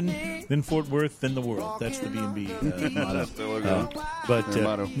first Houston, then Fort Worth, then the world. That's the B&B motto. But Their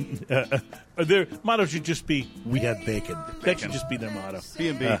motto. their motto should just be, "We have bacon." That should just be their motto.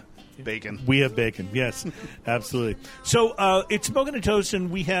 B&B. Bacon. We have bacon. Yes, absolutely. So it's Smoking and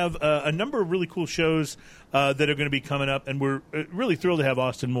Toasting. We have a number of really cool shows that are going to be coming up, and we're really thrilled to have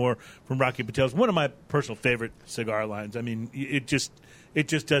Austin Moore from Rocky Patel's. One of my personal favorite cigar lines. I mean, it just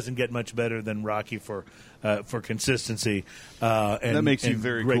doesn't get much better than Rocky for consistency. And That makes you and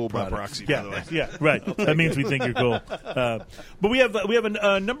very great cool about products. Roxy, by Yeah, the way. yeah, right. That means we think you're cool. But we have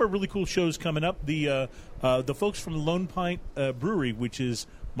a number of really cool shows coming up. The folks from Lone Pint Brewery, which is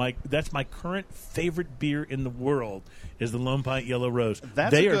that's my current favorite beer in the world, is the Lone Pint Yellow Rose.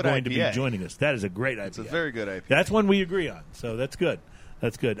 That's they a are good going to be IPA. joining us. That is a great IPA. It's a very good IPA. That's one we agree on, so that's good.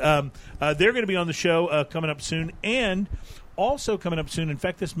 That's good. They're going to be on the show coming up soon, and also coming up soon. In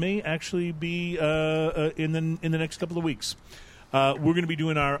fact, this may actually be in the next couple of weeks. We're going to be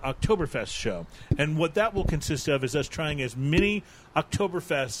doing our Oktoberfest show, and what that will consist of is us trying as many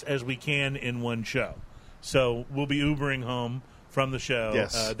Oktoberfests as we can in one show. So we'll be Ubering home from the show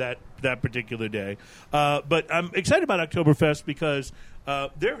Yes. that particular day. But I'm excited about Oktoberfest because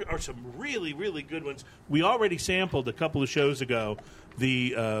there are some really, really good ones. We already sampled a couple of shows ago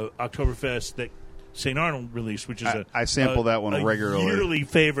the Oktoberfest that St. Arnold released, which is I sample that one a regularly. yearly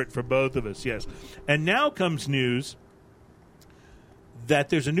favorite for both of us, yes. And now comes news that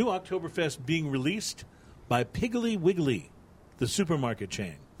there's a new Oktoberfest being released by Piggly Wiggly, the supermarket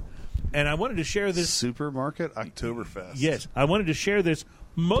chain. And I wanted to share this. Supermarket Oktoberfest. Yes, I wanted to share this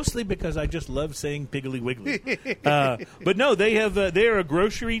mostly because I just love saying Piggly Wiggly. But no, they are a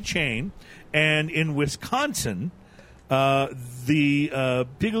grocery chain, and in Wisconsin, the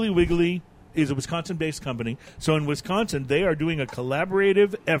Piggly Wiggly is a Wisconsin-based company. So in Wisconsin, they are doing a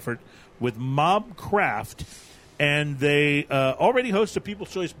collaborative effort with Mob Craft, and they already host a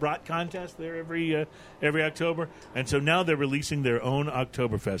People's Choice Brat contest there every October, and so now they're releasing their own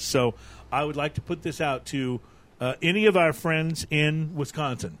Oktoberfest. So I would like to put this out to any of our friends in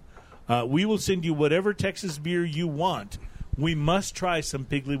Wisconsin. We will send you whatever Texas beer you want. We must try some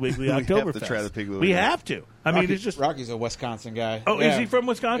Piggly Wiggly We have to Oktoberfest. try the Piggly We Wiggly. have to. I mean, it's just. Rocky's a Wisconsin guy. Oh, is he from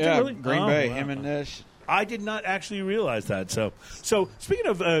Wisconsin? Yeah, Really? Green Oh, Bay. wow. Him and Nish. I did not actually realize that. So speaking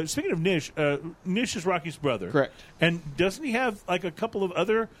of Nish, Nish is Rocky's brother, Correct. And doesn't he have like a couple of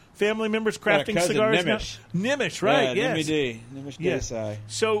other family members crafting cousin, cigars? Nimish. Now? Nimish, right? Yeah, yes. Nimish Yes. Desai.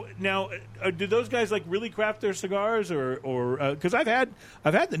 So now, do those guys like really craft their cigars, or because I've had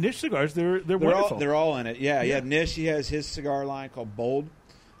the Nish cigars, they're wonderful. They're all in it. Yeah. Yeah. Nish, he has his cigar line called Bold.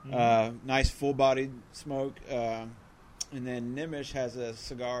 Nice full-bodied smoke. And then Nimish has a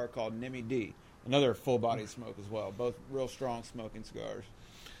cigar called Nimi D. Another full-bodied smoke as well. Both real strong smoking cigars.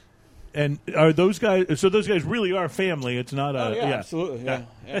 And are those guys? So those guys really are family. It's not a. Oh, yeah, absolutely. Yeah.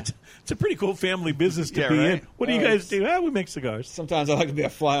 It's a pretty cool family business to Yeah, be right. in. What do you Oh, guys do? We make cigars. Sometimes I like to be a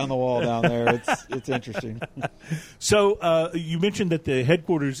fly on the wall down there. It's interesting. So you mentioned that the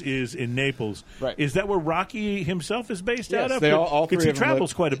headquarters is in Naples. Right. Is that where Rocky himself is based out Yes, of? they all three Because he of them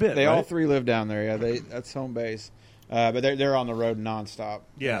travels live- quite a bit. They right? all three live down there. Yeah, that's home base. But they're on the road nonstop.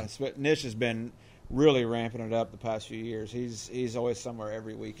 Yeah. But Nish has been really ramping it up the past few years. He's always somewhere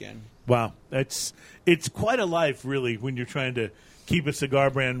every weekend. Wow, it's quite a life, really, when you're trying to keep a cigar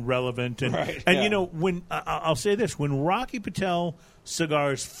brand relevant. And Right, and yeah. you know, when I'll say this, when Rocky Patel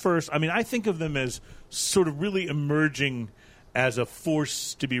cigars first, I mean, I think of them as sort of really emerging as a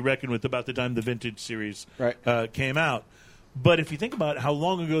force to be reckoned with about the time the Vintage series Right. came out. But if you think about how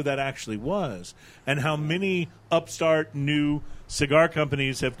long ago that actually was, and how many upstart new cigar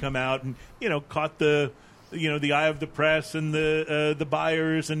companies have come out and caught the eye of the press and the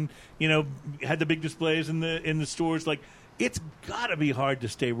buyers, and had the big displays in the stores, like it's got to be hard to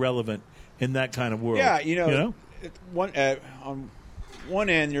stay relevant in that kind of world. Yeah, on one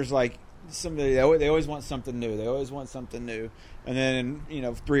end, there's like somebody they always want something new. They always want something new, and then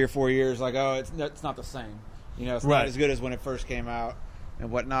in 3 or 4 years, like it's not the same. It's Right. not as good as when it first came out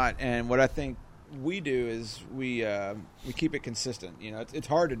and whatnot. And what I think we do is we keep it consistent. It's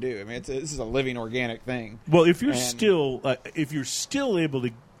hard to do. I mean, this is a living organic thing. Well, if you're still able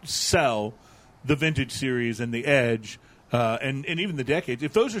to sell the Vintage Series and the Edge and even the Decades,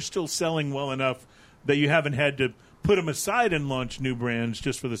 if those are still selling well enough that you haven't had to put them aside and launch new brands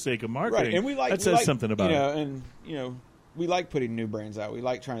just for the sake of marketing, right? And that says something about it. And we like putting new brands out. We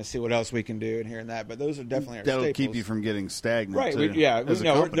like trying to see what else we can do and here and that. But those are definitely our That'll staples. keep you from getting stagnant, right? too, as a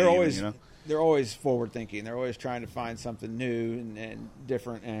No, company, they're always even, they're always forward thinking. They're always trying to find something new and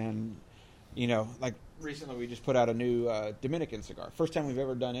different. And like recently, we just put out a new Dominican cigar. First time we've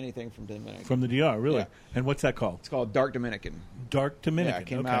ever done anything from Dominican. From the DR, really? Yeah. And what's that called? It's called Dark Dominican. Dark Dominican. Yeah, it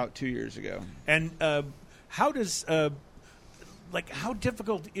came okay. out 2 years ago. And how does how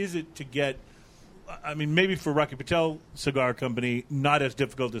difficult is it to get? I mean, maybe for Rocky Patel Cigar Company, not as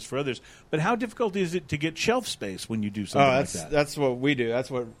difficult as for others. But how difficult is it to get shelf space when you do something like that? That's what we do. That's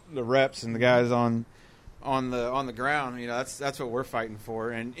what the reps and the guys on the ground. That's what we're fighting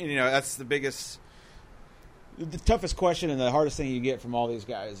for. And that's the biggest, the toughest question and the hardest thing you get from all these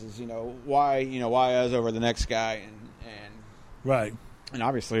guys is why us over the next guy and right. And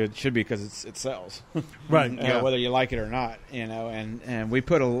obviously, it should be because it sells, right? Whether you like it or not, And we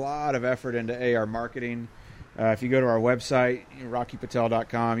put a lot of effort into AR marketing. If you go to our website,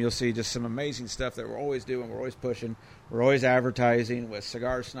 RockyPatel.com, you'll see just some amazing stuff that we're always doing. We're always pushing. We're always advertising with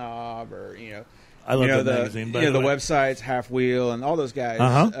Cigar Snob or I love the magazine. By the websites, Half Wheel, and all those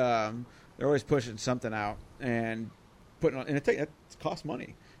guys. They're always pushing something out and putting on, and it costs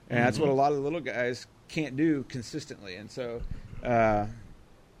money, and that's what a lot of the little guys can't do consistently, and so.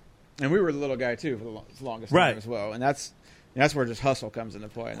 And we were the little guy too for the longest time as well, and that's where just hustle comes into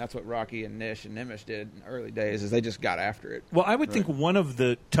play, and that's what Rocky and Nish and Nimish did in the early days is they just got after it. Well, I would think one of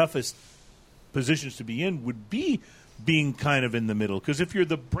the toughest positions to be in would be being kind of in the middle, because if you're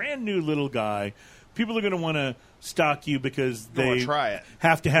the brand new little guy, people are going to want to stock you because they try it.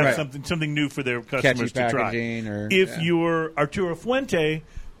 have to have something new for their customers to try. If you're Arturo Fuente,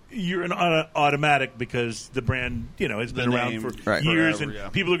 you're an automatic because the brand, has been around for years, forever,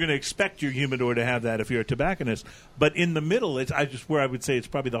 and people are going to expect your humidor to have that if you're a tobacconist. But in the middle, it's where I would say it's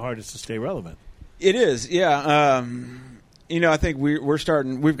probably the hardest to stay relevant. It is, yeah. I think we're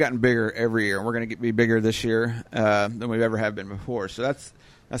starting. We've gotten bigger every year, and we're going to be bigger this year than we've ever have been before. So that's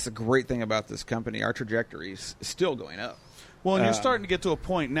the great thing about this company. Our trajectory is still going up. Well, and you're starting to get to a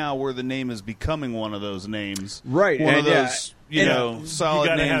point now where the name is becoming one of those names, right? One of those,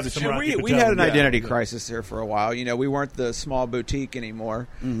 solid names. We had an identity crisis there for a while. We weren't the small boutique anymore,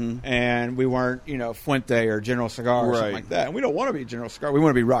 and we weren't, Fuente or General Cigar or something like that. And we don't want to be General Cigar. We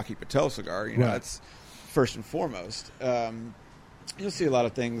want to be Rocky Patel Cigar. That's first and foremost. You'll see a lot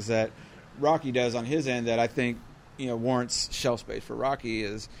of things that Rocky does on his end that I think warrants shelf space for Rocky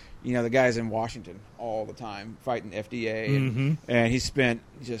is. The guy's in Washington all the time fighting FDA, and he spent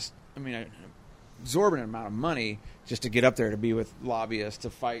an exorbitant amount of money just to get up there to be with lobbyists,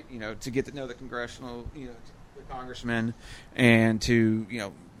 to fight, to get to know the congressional, the congressmen, and to,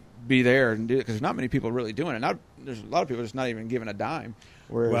 be there and do it, because there's not many people really doing it. There's a lot of people just not even giving a dime,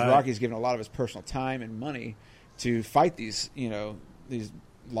 whereas Rocky's giving a lot of his personal time and money to fight these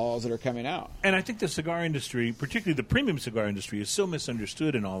laws that are coming out. And I think the cigar industry, particularly the premium cigar industry, is so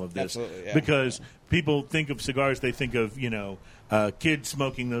misunderstood in all of this. Absolutely, yeah. Because people think of cigars, they think of, kids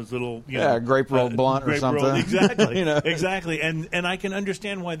smoking those little, grape roll blunt or something. Exactly. Exactly. And I can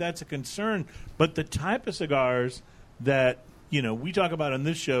understand why that's a concern. But the type of cigars that, we talk about on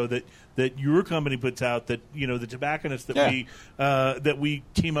this show that your company puts out, that the tobacconists that we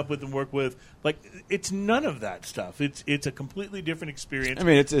team up with and work with, like, it's none of that stuff. It's a completely different experience. I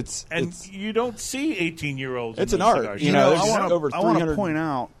mean, it's you don't see 18-year-olds. It's an art. I want to point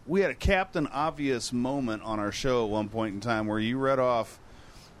out we had a Captain Obvious moment on our show at one point in time where you read off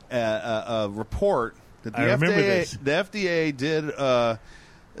a report that the FDA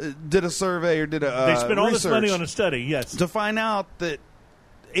did a survey or did a they spent all this money research on a study, yes, to find out that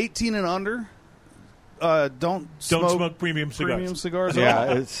 18 and under don't smoke premium cigars.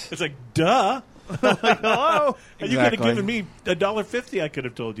 Yeah, it's like, duh. Like, hello, exactly. You could have given me $1.50. I could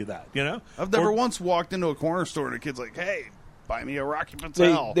have told you that. I've never once walked into a corner store and a kid's like, "Hey, buy me a Rocky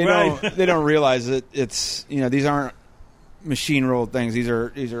Patel." They don't realize that it's these aren't machine rolled things. These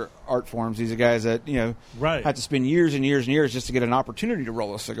are art forms. These are guys that Right. have to spend years and years and years just to get an opportunity to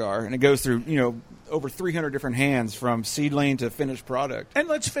roll a cigar, and it goes through over 300 different hands from seedling to finished product. And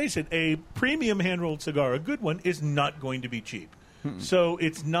let's face it, a premium hand-rolled cigar, a good one, is not going to be cheap. So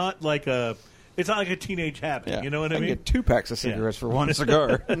it's not like a teenage habit. You know what I can mean? get 2 packs of cigarettes for one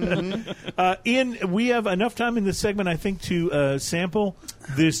cigar. Ian, we have enough time in this segment, I think, to sample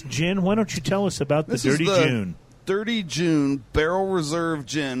this gin. Why don't you tell us about the This Dirty is the June? Dirty June Barrel Reserve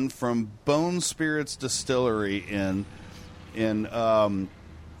Gin from Bone Spirits Distillery in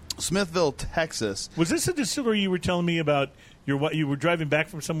Smithville, Texas. Was this a distillery you were telling me about? You were driving back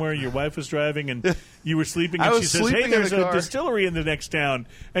from somewhere, your wife was driving, and you were sleeping, I and was she says, sleeping hey, in there's the a car. distillery in the next town.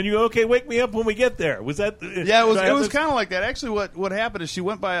 And you go, okay, wake me up when we get there. Was that... Yeah, it was kind of like that. Actually, what happened is she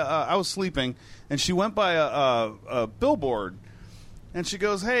went by. I was sleeping, and she went by a billboard, and she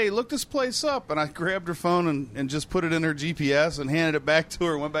goes, "Hey, look this place up." And I grabbed her phone and just put it in her GPS and handed it back to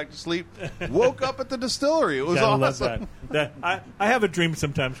her. Went back to sleep. Woke up at the distillery. It was Gotta awesome. love that. I have a dream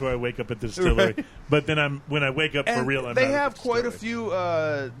sometimes where I wake up at the distillery, Right. but then when I wake up for And real, I'm they not at have the quite a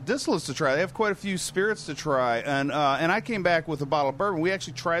distillery. few distillates to try. They have quite a few spirits to try, and I came back with a bottle of bourbon. We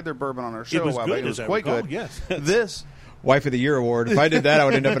actually tried their bourbon on our show. It was a while good, back. It as was I quite recall, good. yes. This. Wife of the Year award. If I did that, I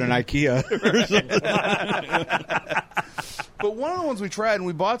would end up in an IKEA. But one of the ones we tried and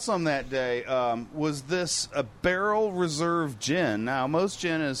we bought some that day was a barrel reserve gin. Now most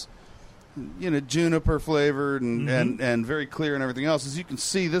gin is juniper flavored and very clear and everything else. As you can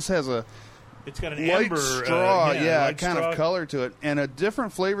see, this has a It's got an light amber straw, light kind straw. of color to it, and a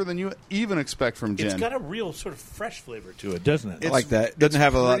different flavor than you even expect from gin. It's got a real sort of fresh flavor to it, doesn't it? I like that. It doesn't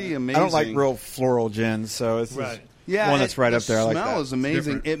have a lot. pretty I don't like amazing. real floral gins, so it's Right. Yeah, one that's right the up there. I like smell that. is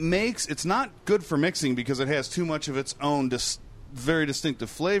amazing. different. It's not good for mixing because it has too much of its own very distinctive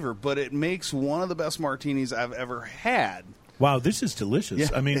flavor, but it makes one of the best martinis I've ever had. Wow, this is delicious. Yeah,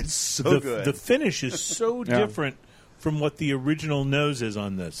 I mean, it's so good. The finish is so Yeah. different from what the original nose is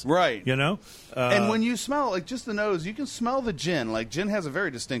on this. Right. You know? And when you smell, like, just the nose, you can smell the gin. Like, gin has a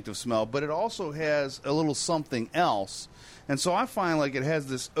very distinctive smell, but it also has a little something else. And so I find, like, it has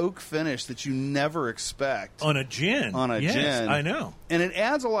this oak finish that you never expect. on a gin. On a Yes, gin. I know. And it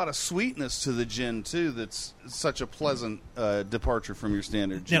adds a lot of sweetness to the gin, too, that's such a pleasant departure from your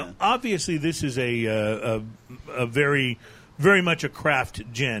standard gin. Now, obviously, this is a very, very much a craft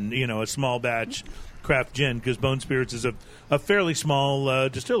gin, a small batch craft gin, because Bone Spirits is a fairly small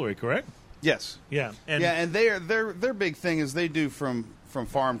distillery, correct? Yes. Yeah. And Yeah, and their big thing is they do from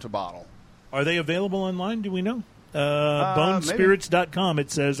farm to bottle. are they available online? Do we know? Maybe. Bonespirits.com,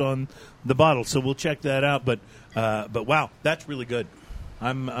 it says on the bottle, so we'll check that out. But wow, that's really good.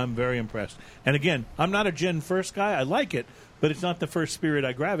 I'm very impressed. And again, I'm not a gin first guy. I like it, but it's not the first spirit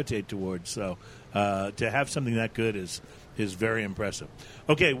I gravitate towards. So to have something that good is very impressive.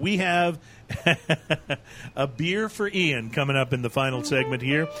 Okay, we have a beer for Ian coming up in the final segment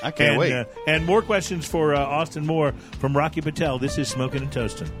here. I can't wait. And more questions for Austin Moore from Rocky Patel. This is Smoking and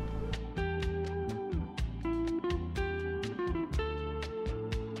Toasting.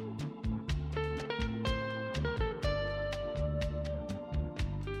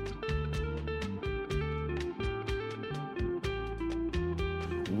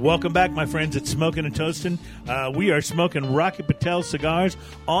 Welcome back, my friends. It's Smoking and Toasting. We are smoking Rocky Patel cigars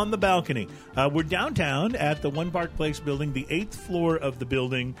on the balcony. We're downtown at the One Park Place building, the 8th floor of the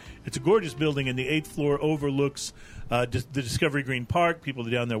building. It's a gorgeous building, and the 8th floor overlooks the Discovery Green Park. People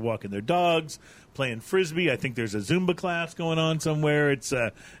are down there walking their dogs, playing Frisbee. I think there's a Zumba class going on somewhere. It's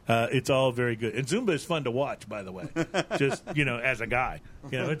all very good. And Zumba is fun to watch, by the way, just, as a guy.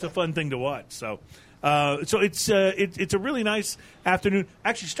 It's a fun thing to watch. So it's a really nice afternoon.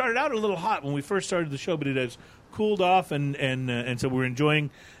 Actually, started out a little hot when we first started the show, but it has cooled off, and so we're enjoying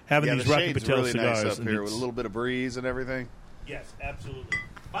having these the Rocky shade's Patel really cigars. nice up And here with it's- a little bit of breeze and everything. Yes, absolutely.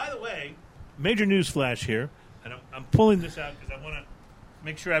 By the way, major news flash here, and I'm pulling this out because I want to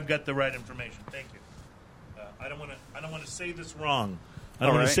make sure I've got the right information. Thank you. I don't want to say this wrong. I don't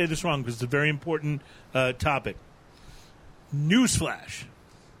All want right. to say this wrong because it's a very important topic. News flash.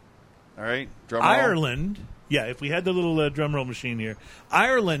 All right, drum roll. Ireland, if we had the little drum roll machine here,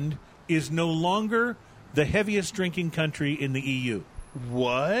 Ireland is no longer the heaviest drinking country in the EU.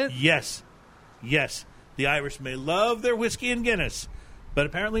 What? Yes. The Irish may love their whiskey and Guinness, but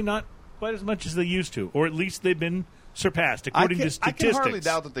apparently not quite as much as they used to, or at least they've been surpassed, according to I statistics. can hardly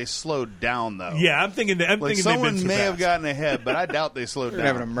doubt that they slowed down, though. Yeah, I'm thinking they've been someone surpassed. may have gotten ahead, but I doubt they slowed We're gonna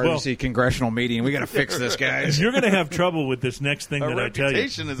have an down. emergency congressional meeting. We got to fix this, guys. You're going to have trouble with this next thing Our that I tell you.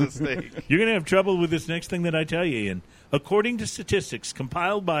 reputation is at stake. You're going to have trouble with this next thing that I tell you, Ian. According to statistics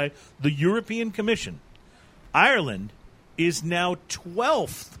compiled by the European Commission, Ireland is now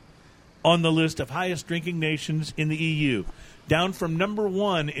 12th on the list of highest drinking nations in the EU, down from number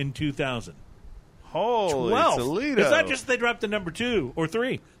 1 in 2000. Holy 12th. Toledo. It's not just they dropped to number 2 or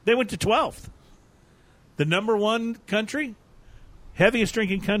 3. They went to 12th. The number 1 country, heaviest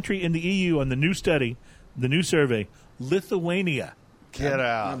drinking country in the EU on the new study, the new survey, Lithuania. Get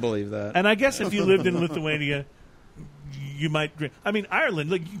I out. believe that. And I guess if you lived in Lithuania, you might drink. I mean, Ireland,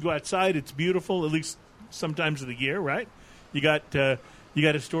 like, you can go outside, it's beautiful, at least sometimes of the year, right? You got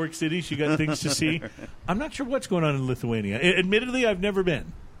historic cities, you got things to see. I'm not sure what's going on in Lithuania. Admittedly, I've never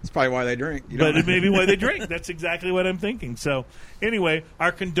been. That's probably why they drink. But it may be why they drink. That's exactly what I'm thinking. So, anyway,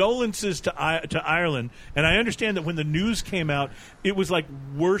 our condolences to Ireland. And I understand that when the news came out, it was like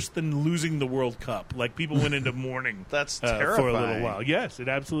worse than losing the World Cup. Like, people went into mourning That's for a terrifying. little while. Yes, it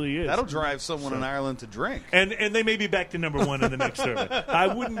absolutely is. That'll drive someone in Ireland to drink. And they may be back to number 1 in the next survey. I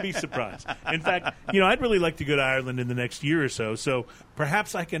wouldn't be surprised. In fact, I'd really like to go to Ireland in the next year or so. So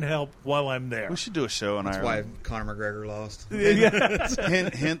perhaps I can help while I'm there. We should do a show on That's Ireland. why Conor McGregor lost.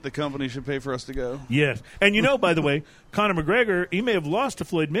 Hint, the company should pay for us to go. Yes. And by the way, Conor McGregor, he may have lost to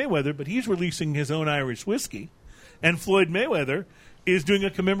Floyd Mayweather, but he's releasing his own Irish whiskey. And Floyd Mayweather is doing a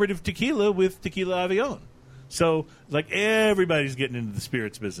commemorative tequila with Tequila Avion. So, like, everybody's getting into the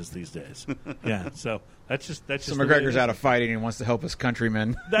spirits business these days. Yeah, so that's just So the way it McGregor's is. out of fighting and wants to help his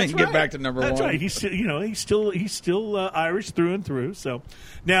countrymen That's get right. back to number That's 1. right. He's still Irish through and through. So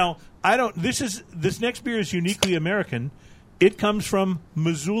now this next beer is uniquely American. It comes from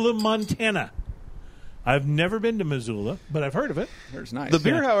Missoula, Montana. I've never been to Missoula, but I've heard of it. It's nice. The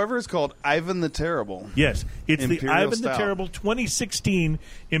beer, however, is called Ivan the Terrible. Yes, it's the Imperial Ivan the Stout. Terrible 2016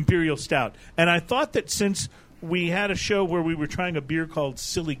 Imperial Stout. And I thought that since we had a show where we were trying a beer called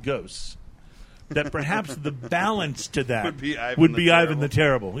Silly Ghosts, that perhaps the balance to that Would be Ivan would the be Terrible. Ivan the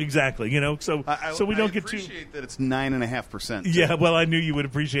Terrible. Exactly. So we don't get too. I appreciate that it's 9.5%. Yeah, well, I knew you would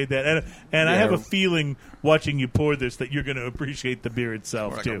appreciate that, and I have a feeling watching you pour this that you're going to appreciate the beer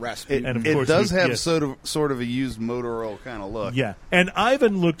itself More like too. a recipe. And of It course does we- have yes. sort of a used motor oil kind of look. Yeah, and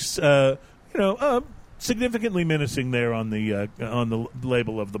Ivan looks, significantly menacing there on the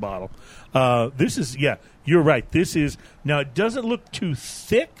label of the bottle. This is, you're right. This is now. It doesn't look too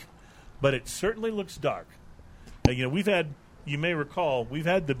thick, but it certainly looks dark. We've had. You may recall we've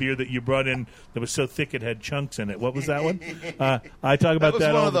had the beer that you brought in that was so thick it had chunks in it. What was that one? I talk about That was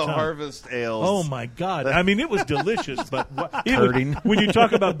that one all of the time. Harvest ales. Oh my God! I mean, it was delicious, but Hurting. when you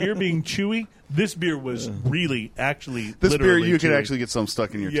talk about beer being chewy, this beer was really, actually, This beer, literally you could chewy. actually get some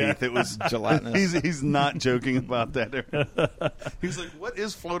stuck in your Yeah. teeth. It was Gelatinous. He's not joking about that. He's like, what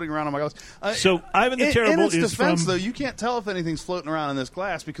is floating around on my glass? So, Ivan the in Terrible its is defense, from. though, you can't tell if anything's floating around in this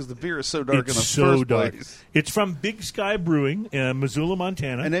glass because the beer is so dark in It's the so first dark. place. It's from Big Sky Brewing, Missoula,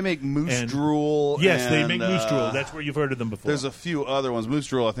 Montana. And they make Moose And- Drool. Yes, they and, make Moose Drool. That's where you've heard of them before. There's a few other ones. Moose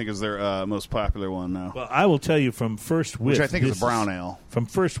Drool, I think, is their most popular one now, Well, I will tell you from first whiff. which I think is this a brown ale. From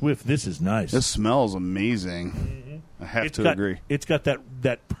first whiff, this is nice. This smells amazing. I have It's to got- agree. It's got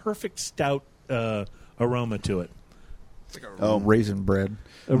that perfect stout aroma to it. Oh, Raisin bread.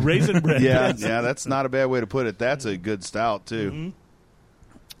 A raisin bread. yeah, yeah, that's not a bad way to put it. That's a good stout too.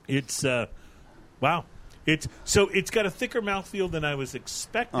 It's wow. It's got a thicker mouthfeel than I was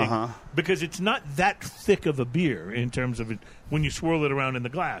expecting because it's not that thick of a beer in terms of it when you swirl it around in the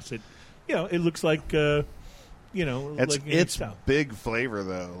glass. It looks like It's stout. big flavor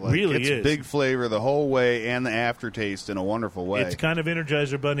though. Like, Really it's is. big flavor the whole way and the aftertaste in a wonderful way. It's kind of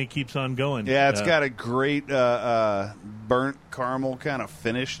Energizer Bunny keeps on going. Yeah, it's got a great burnt caramel kind of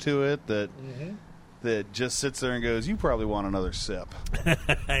finish to it that just sits there and goes, "You probably want another sip."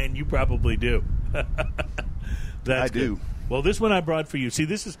 and you probably do. That's I do. good. Well, this one I brought for you. See,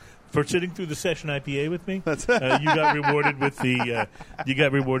 this is for sitting through the session IPA with me. You got rewarded with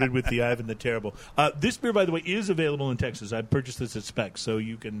the Ivan the Terrible. This beer, by the way, is available in Texas. I purchased this at Spec, so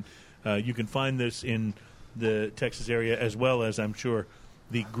you can find this in the Texas area as well as I'm sure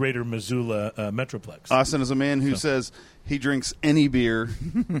the greater Missoula metroplex. Austin is a man who says he drinks any beer.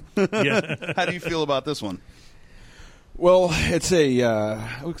 Yeah. How do you feel about this one? Well, it's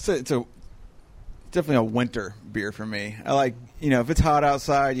definitely a winter beer for me. I like, if it's hot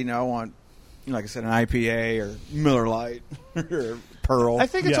outside, I want, like I said, an IPA or Miller Lite or Pearl. I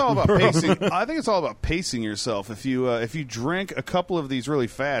think it's Yeah. all about pacing. I think it's all about pacing yourself. If you drink a couple of these really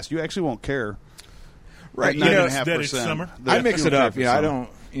fast, you actually won't care. Right, Like you know, 9.5%. that it's summer? The I mix it up. fuel I for don't.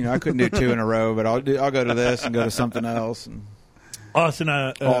 I couldn't do two in a row, but I'll go to this and go to something else, and Austin,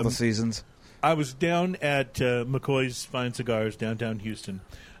 all the seasons. I was down at McCoy's Fine Cigars downtown Houston.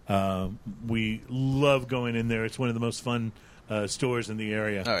 We love going in there. It's one of the most fun stores in the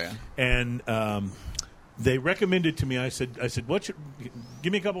area. Oh, yeah. And They recommended to me. I said,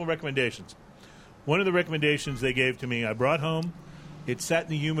 give me a couple of recommendations. One of the recommendations they gave to me, I brought home. It sat in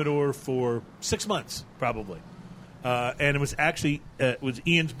the humidor for 6 months, probably, and it was actually it was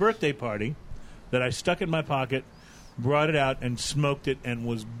Ian's birthday party that I stuck in my pocket, brought it out, and smoked it, and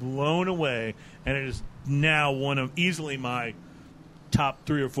was blown away. And it is now one of easily my top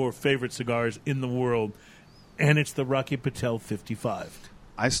 3 or 4 favorite cigars in the world, and it's the Rocky Patel 55.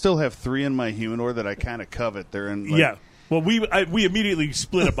 I still have 3 in my humidor that I kind of covet. They're in Yeah. Well, we immediately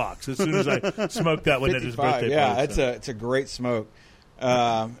split a box as soon as I smoked that one at his 55, birthday yeah, party. it's a great smoke.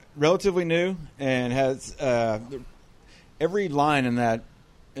 Relatively new and has every line in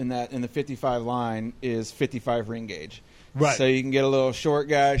the 55 line is 55 ring gauge. Right. So you can get a little short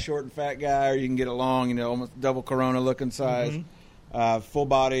and fat guy, or you can get a long, almost double Corona looking size. Full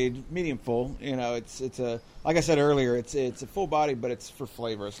bodied, medium full. It's a, like I said earlier, it's a full body, but it's for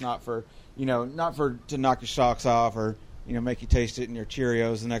flavor. It's not for to knock your socks off or make you taste it in your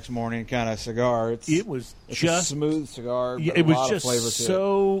Cheerios the next morning kind of cigar. It's just a smooth cigar. But it was a lot just of flavor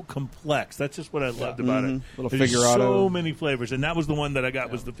so complex. That's just what I loved about it. Little There's Figurado. so many flavors, and that was the one that I got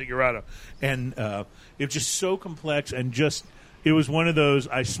was the Figurado, and it was just so complex and just. It was one of those.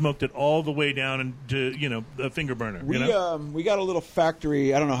 I smoked it all the way down into a finger burner. We got a little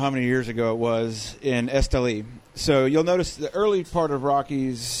factory. I don't know how many years ago it was in Esteli. So you'll notice the early part of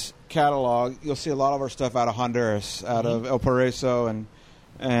Rocky's catalog. You'll see a lot of our stuff out of Honduras, out of El Paraiso,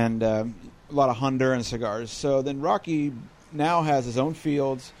 and a lot of Honduran cigars. So then Rocky now has his own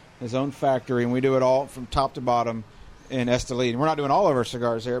fields, his own factory, and we do it all from top to bottom in Esteli. And we're not doing all of our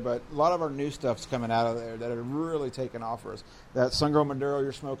cigars there, but a lot of our new stuff's coming out of there that are really taking off for us. That Sungrown Maduro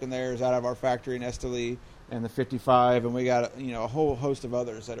you're smoking there is out of our factory in Esteli, and the 55, and we got a whole host of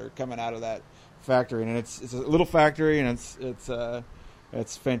others that are coming out of that factory. And it's a little factory, and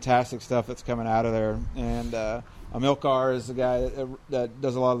it's fantastic stuff that's coming out of there. And Amilcar is the guy that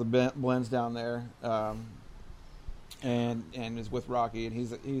does a lot of the blends down there, and is with Rocky, and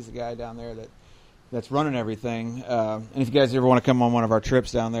he's the guy down there that's running everything. And if you guys ever want to come on one of our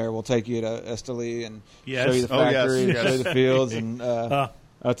trips down there, we'll take you to Esteli and show you the factory, and show you the fields, and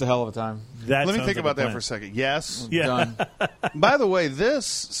that's a hell of a time. Let me think about that for a second. Yes. Yeah. Done. By the way, this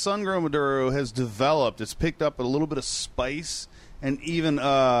Sun-Grown Maduro has developed. It's picked up a little bit of spice and even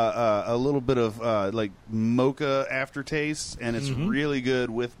a little bit of like mocha aftertaste, and it's really good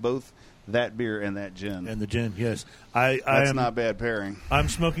with both that beer and that gin. And the gin, yes. That's not a bad pairing. I'm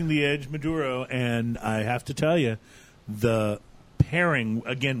smoking the Edge Maduro, and I have to tell you, the pairing,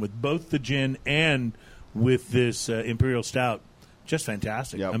 again, with both the gin and with this Imperial Stout, just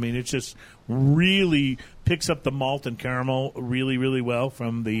fantastic. Yep. I mean, it just really picks up the malt and caramel really, really well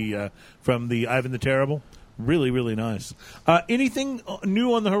from the Ivan the Terrible. Really, really nice. Anything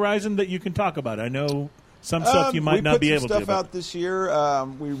new on the horizon that you can talk about? I know some stuff you might not be able to. We put some stuff out this year.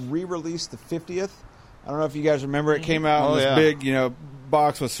 We re-released the 50th. I don't know if you guys remember. It came out in this big,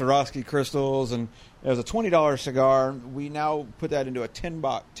 box with Swarovski crystals, and it was a $20 cigar. We now put that into a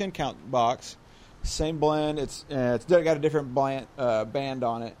 10-count box. Same blend. It's got a different band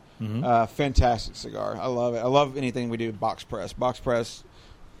on it. Fantastic cigar. I love it. I love anything we do box press,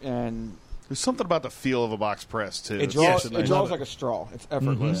 and there's something about the feel of a box press too. it draws like a straw. It's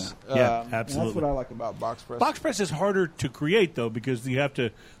effortless. Yeah, absolutely. And that's what I like about box press. Box press is harder to create though because they have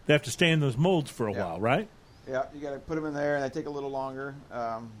to stay in those molds for a while, right? Yeah, you got to put them in there, and they take a little longer.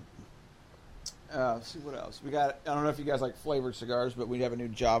 See what else we got. I don't know if you guys like flavored cigars, but we have a new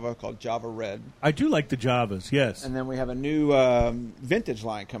Java called Java Red. I do like the Javas, yes. And then we have a new vintage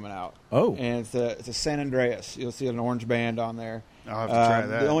line coming out. Oh, and it's a San Andreas. You'll see an orange band on there. I'll have to try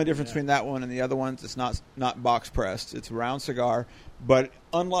that. The only difference between that one and the other ones, it's not box pressed. It's a round cigar, but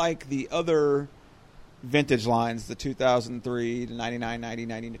unlike the other vintage lines, the 2003 to 99, 90,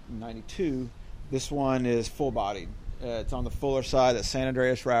 90, 92, this one is full bodied. It's on the fuller side. That San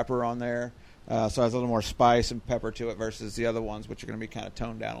Andreas wrapper on there. So it has a little more spice and pepper to it versus the other ones, which are going to be kind of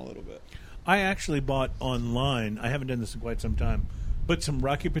toned down a little bit. I actually bought online, I haven't done this in quite some time, but some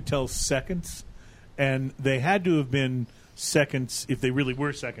Rocky Patel seconds, and they had to have been seconds, if they really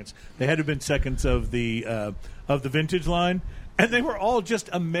were seconds, they had to have been seconds of the vintage line, and they were all just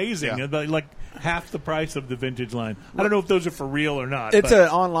amazing. Yeah. Like half the price of the vintage line. I don't know if those are for real or not. It's an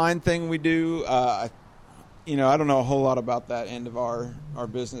online thing we do. I don't know a whole lot about that end of our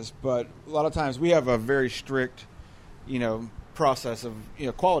business, but a lot of times we have a very strict, process of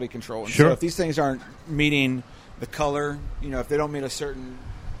quality control. And sure. So if these things aren't meeting the color, if they don't meet a certain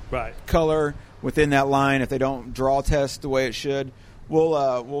right color within that line, if they don't draw test the way it should,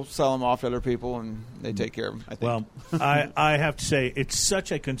 we'll sell them off to other people and they take care of them. I think. Well, I have to say it's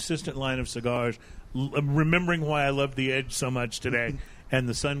such a consistent line of cigars. remembering why I love the Edge so much today. And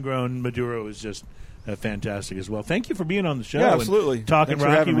the sun-grown Maduro is just fantastic as well. Thank you for being on the show. Yeah, absolutely. And talking Thanks for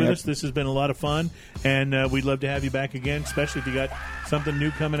Rocky having with me. us. This has been a lot of fun, and we'd love to have you back again, especially if you got something new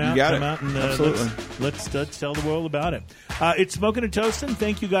coming out. You got Come it. out and Absolutely. let's tell the world about it. It's Smoking and Toasting.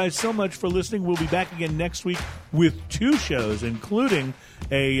 Thank you guys so much for listening. We'll be back again next week with 2 shows, including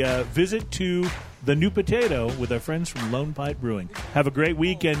a visit to the New Potato with our friends from Lone Pipe Brewing. Have a great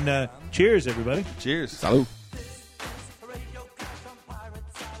week, and cheers, everybody. Cheers. Salud.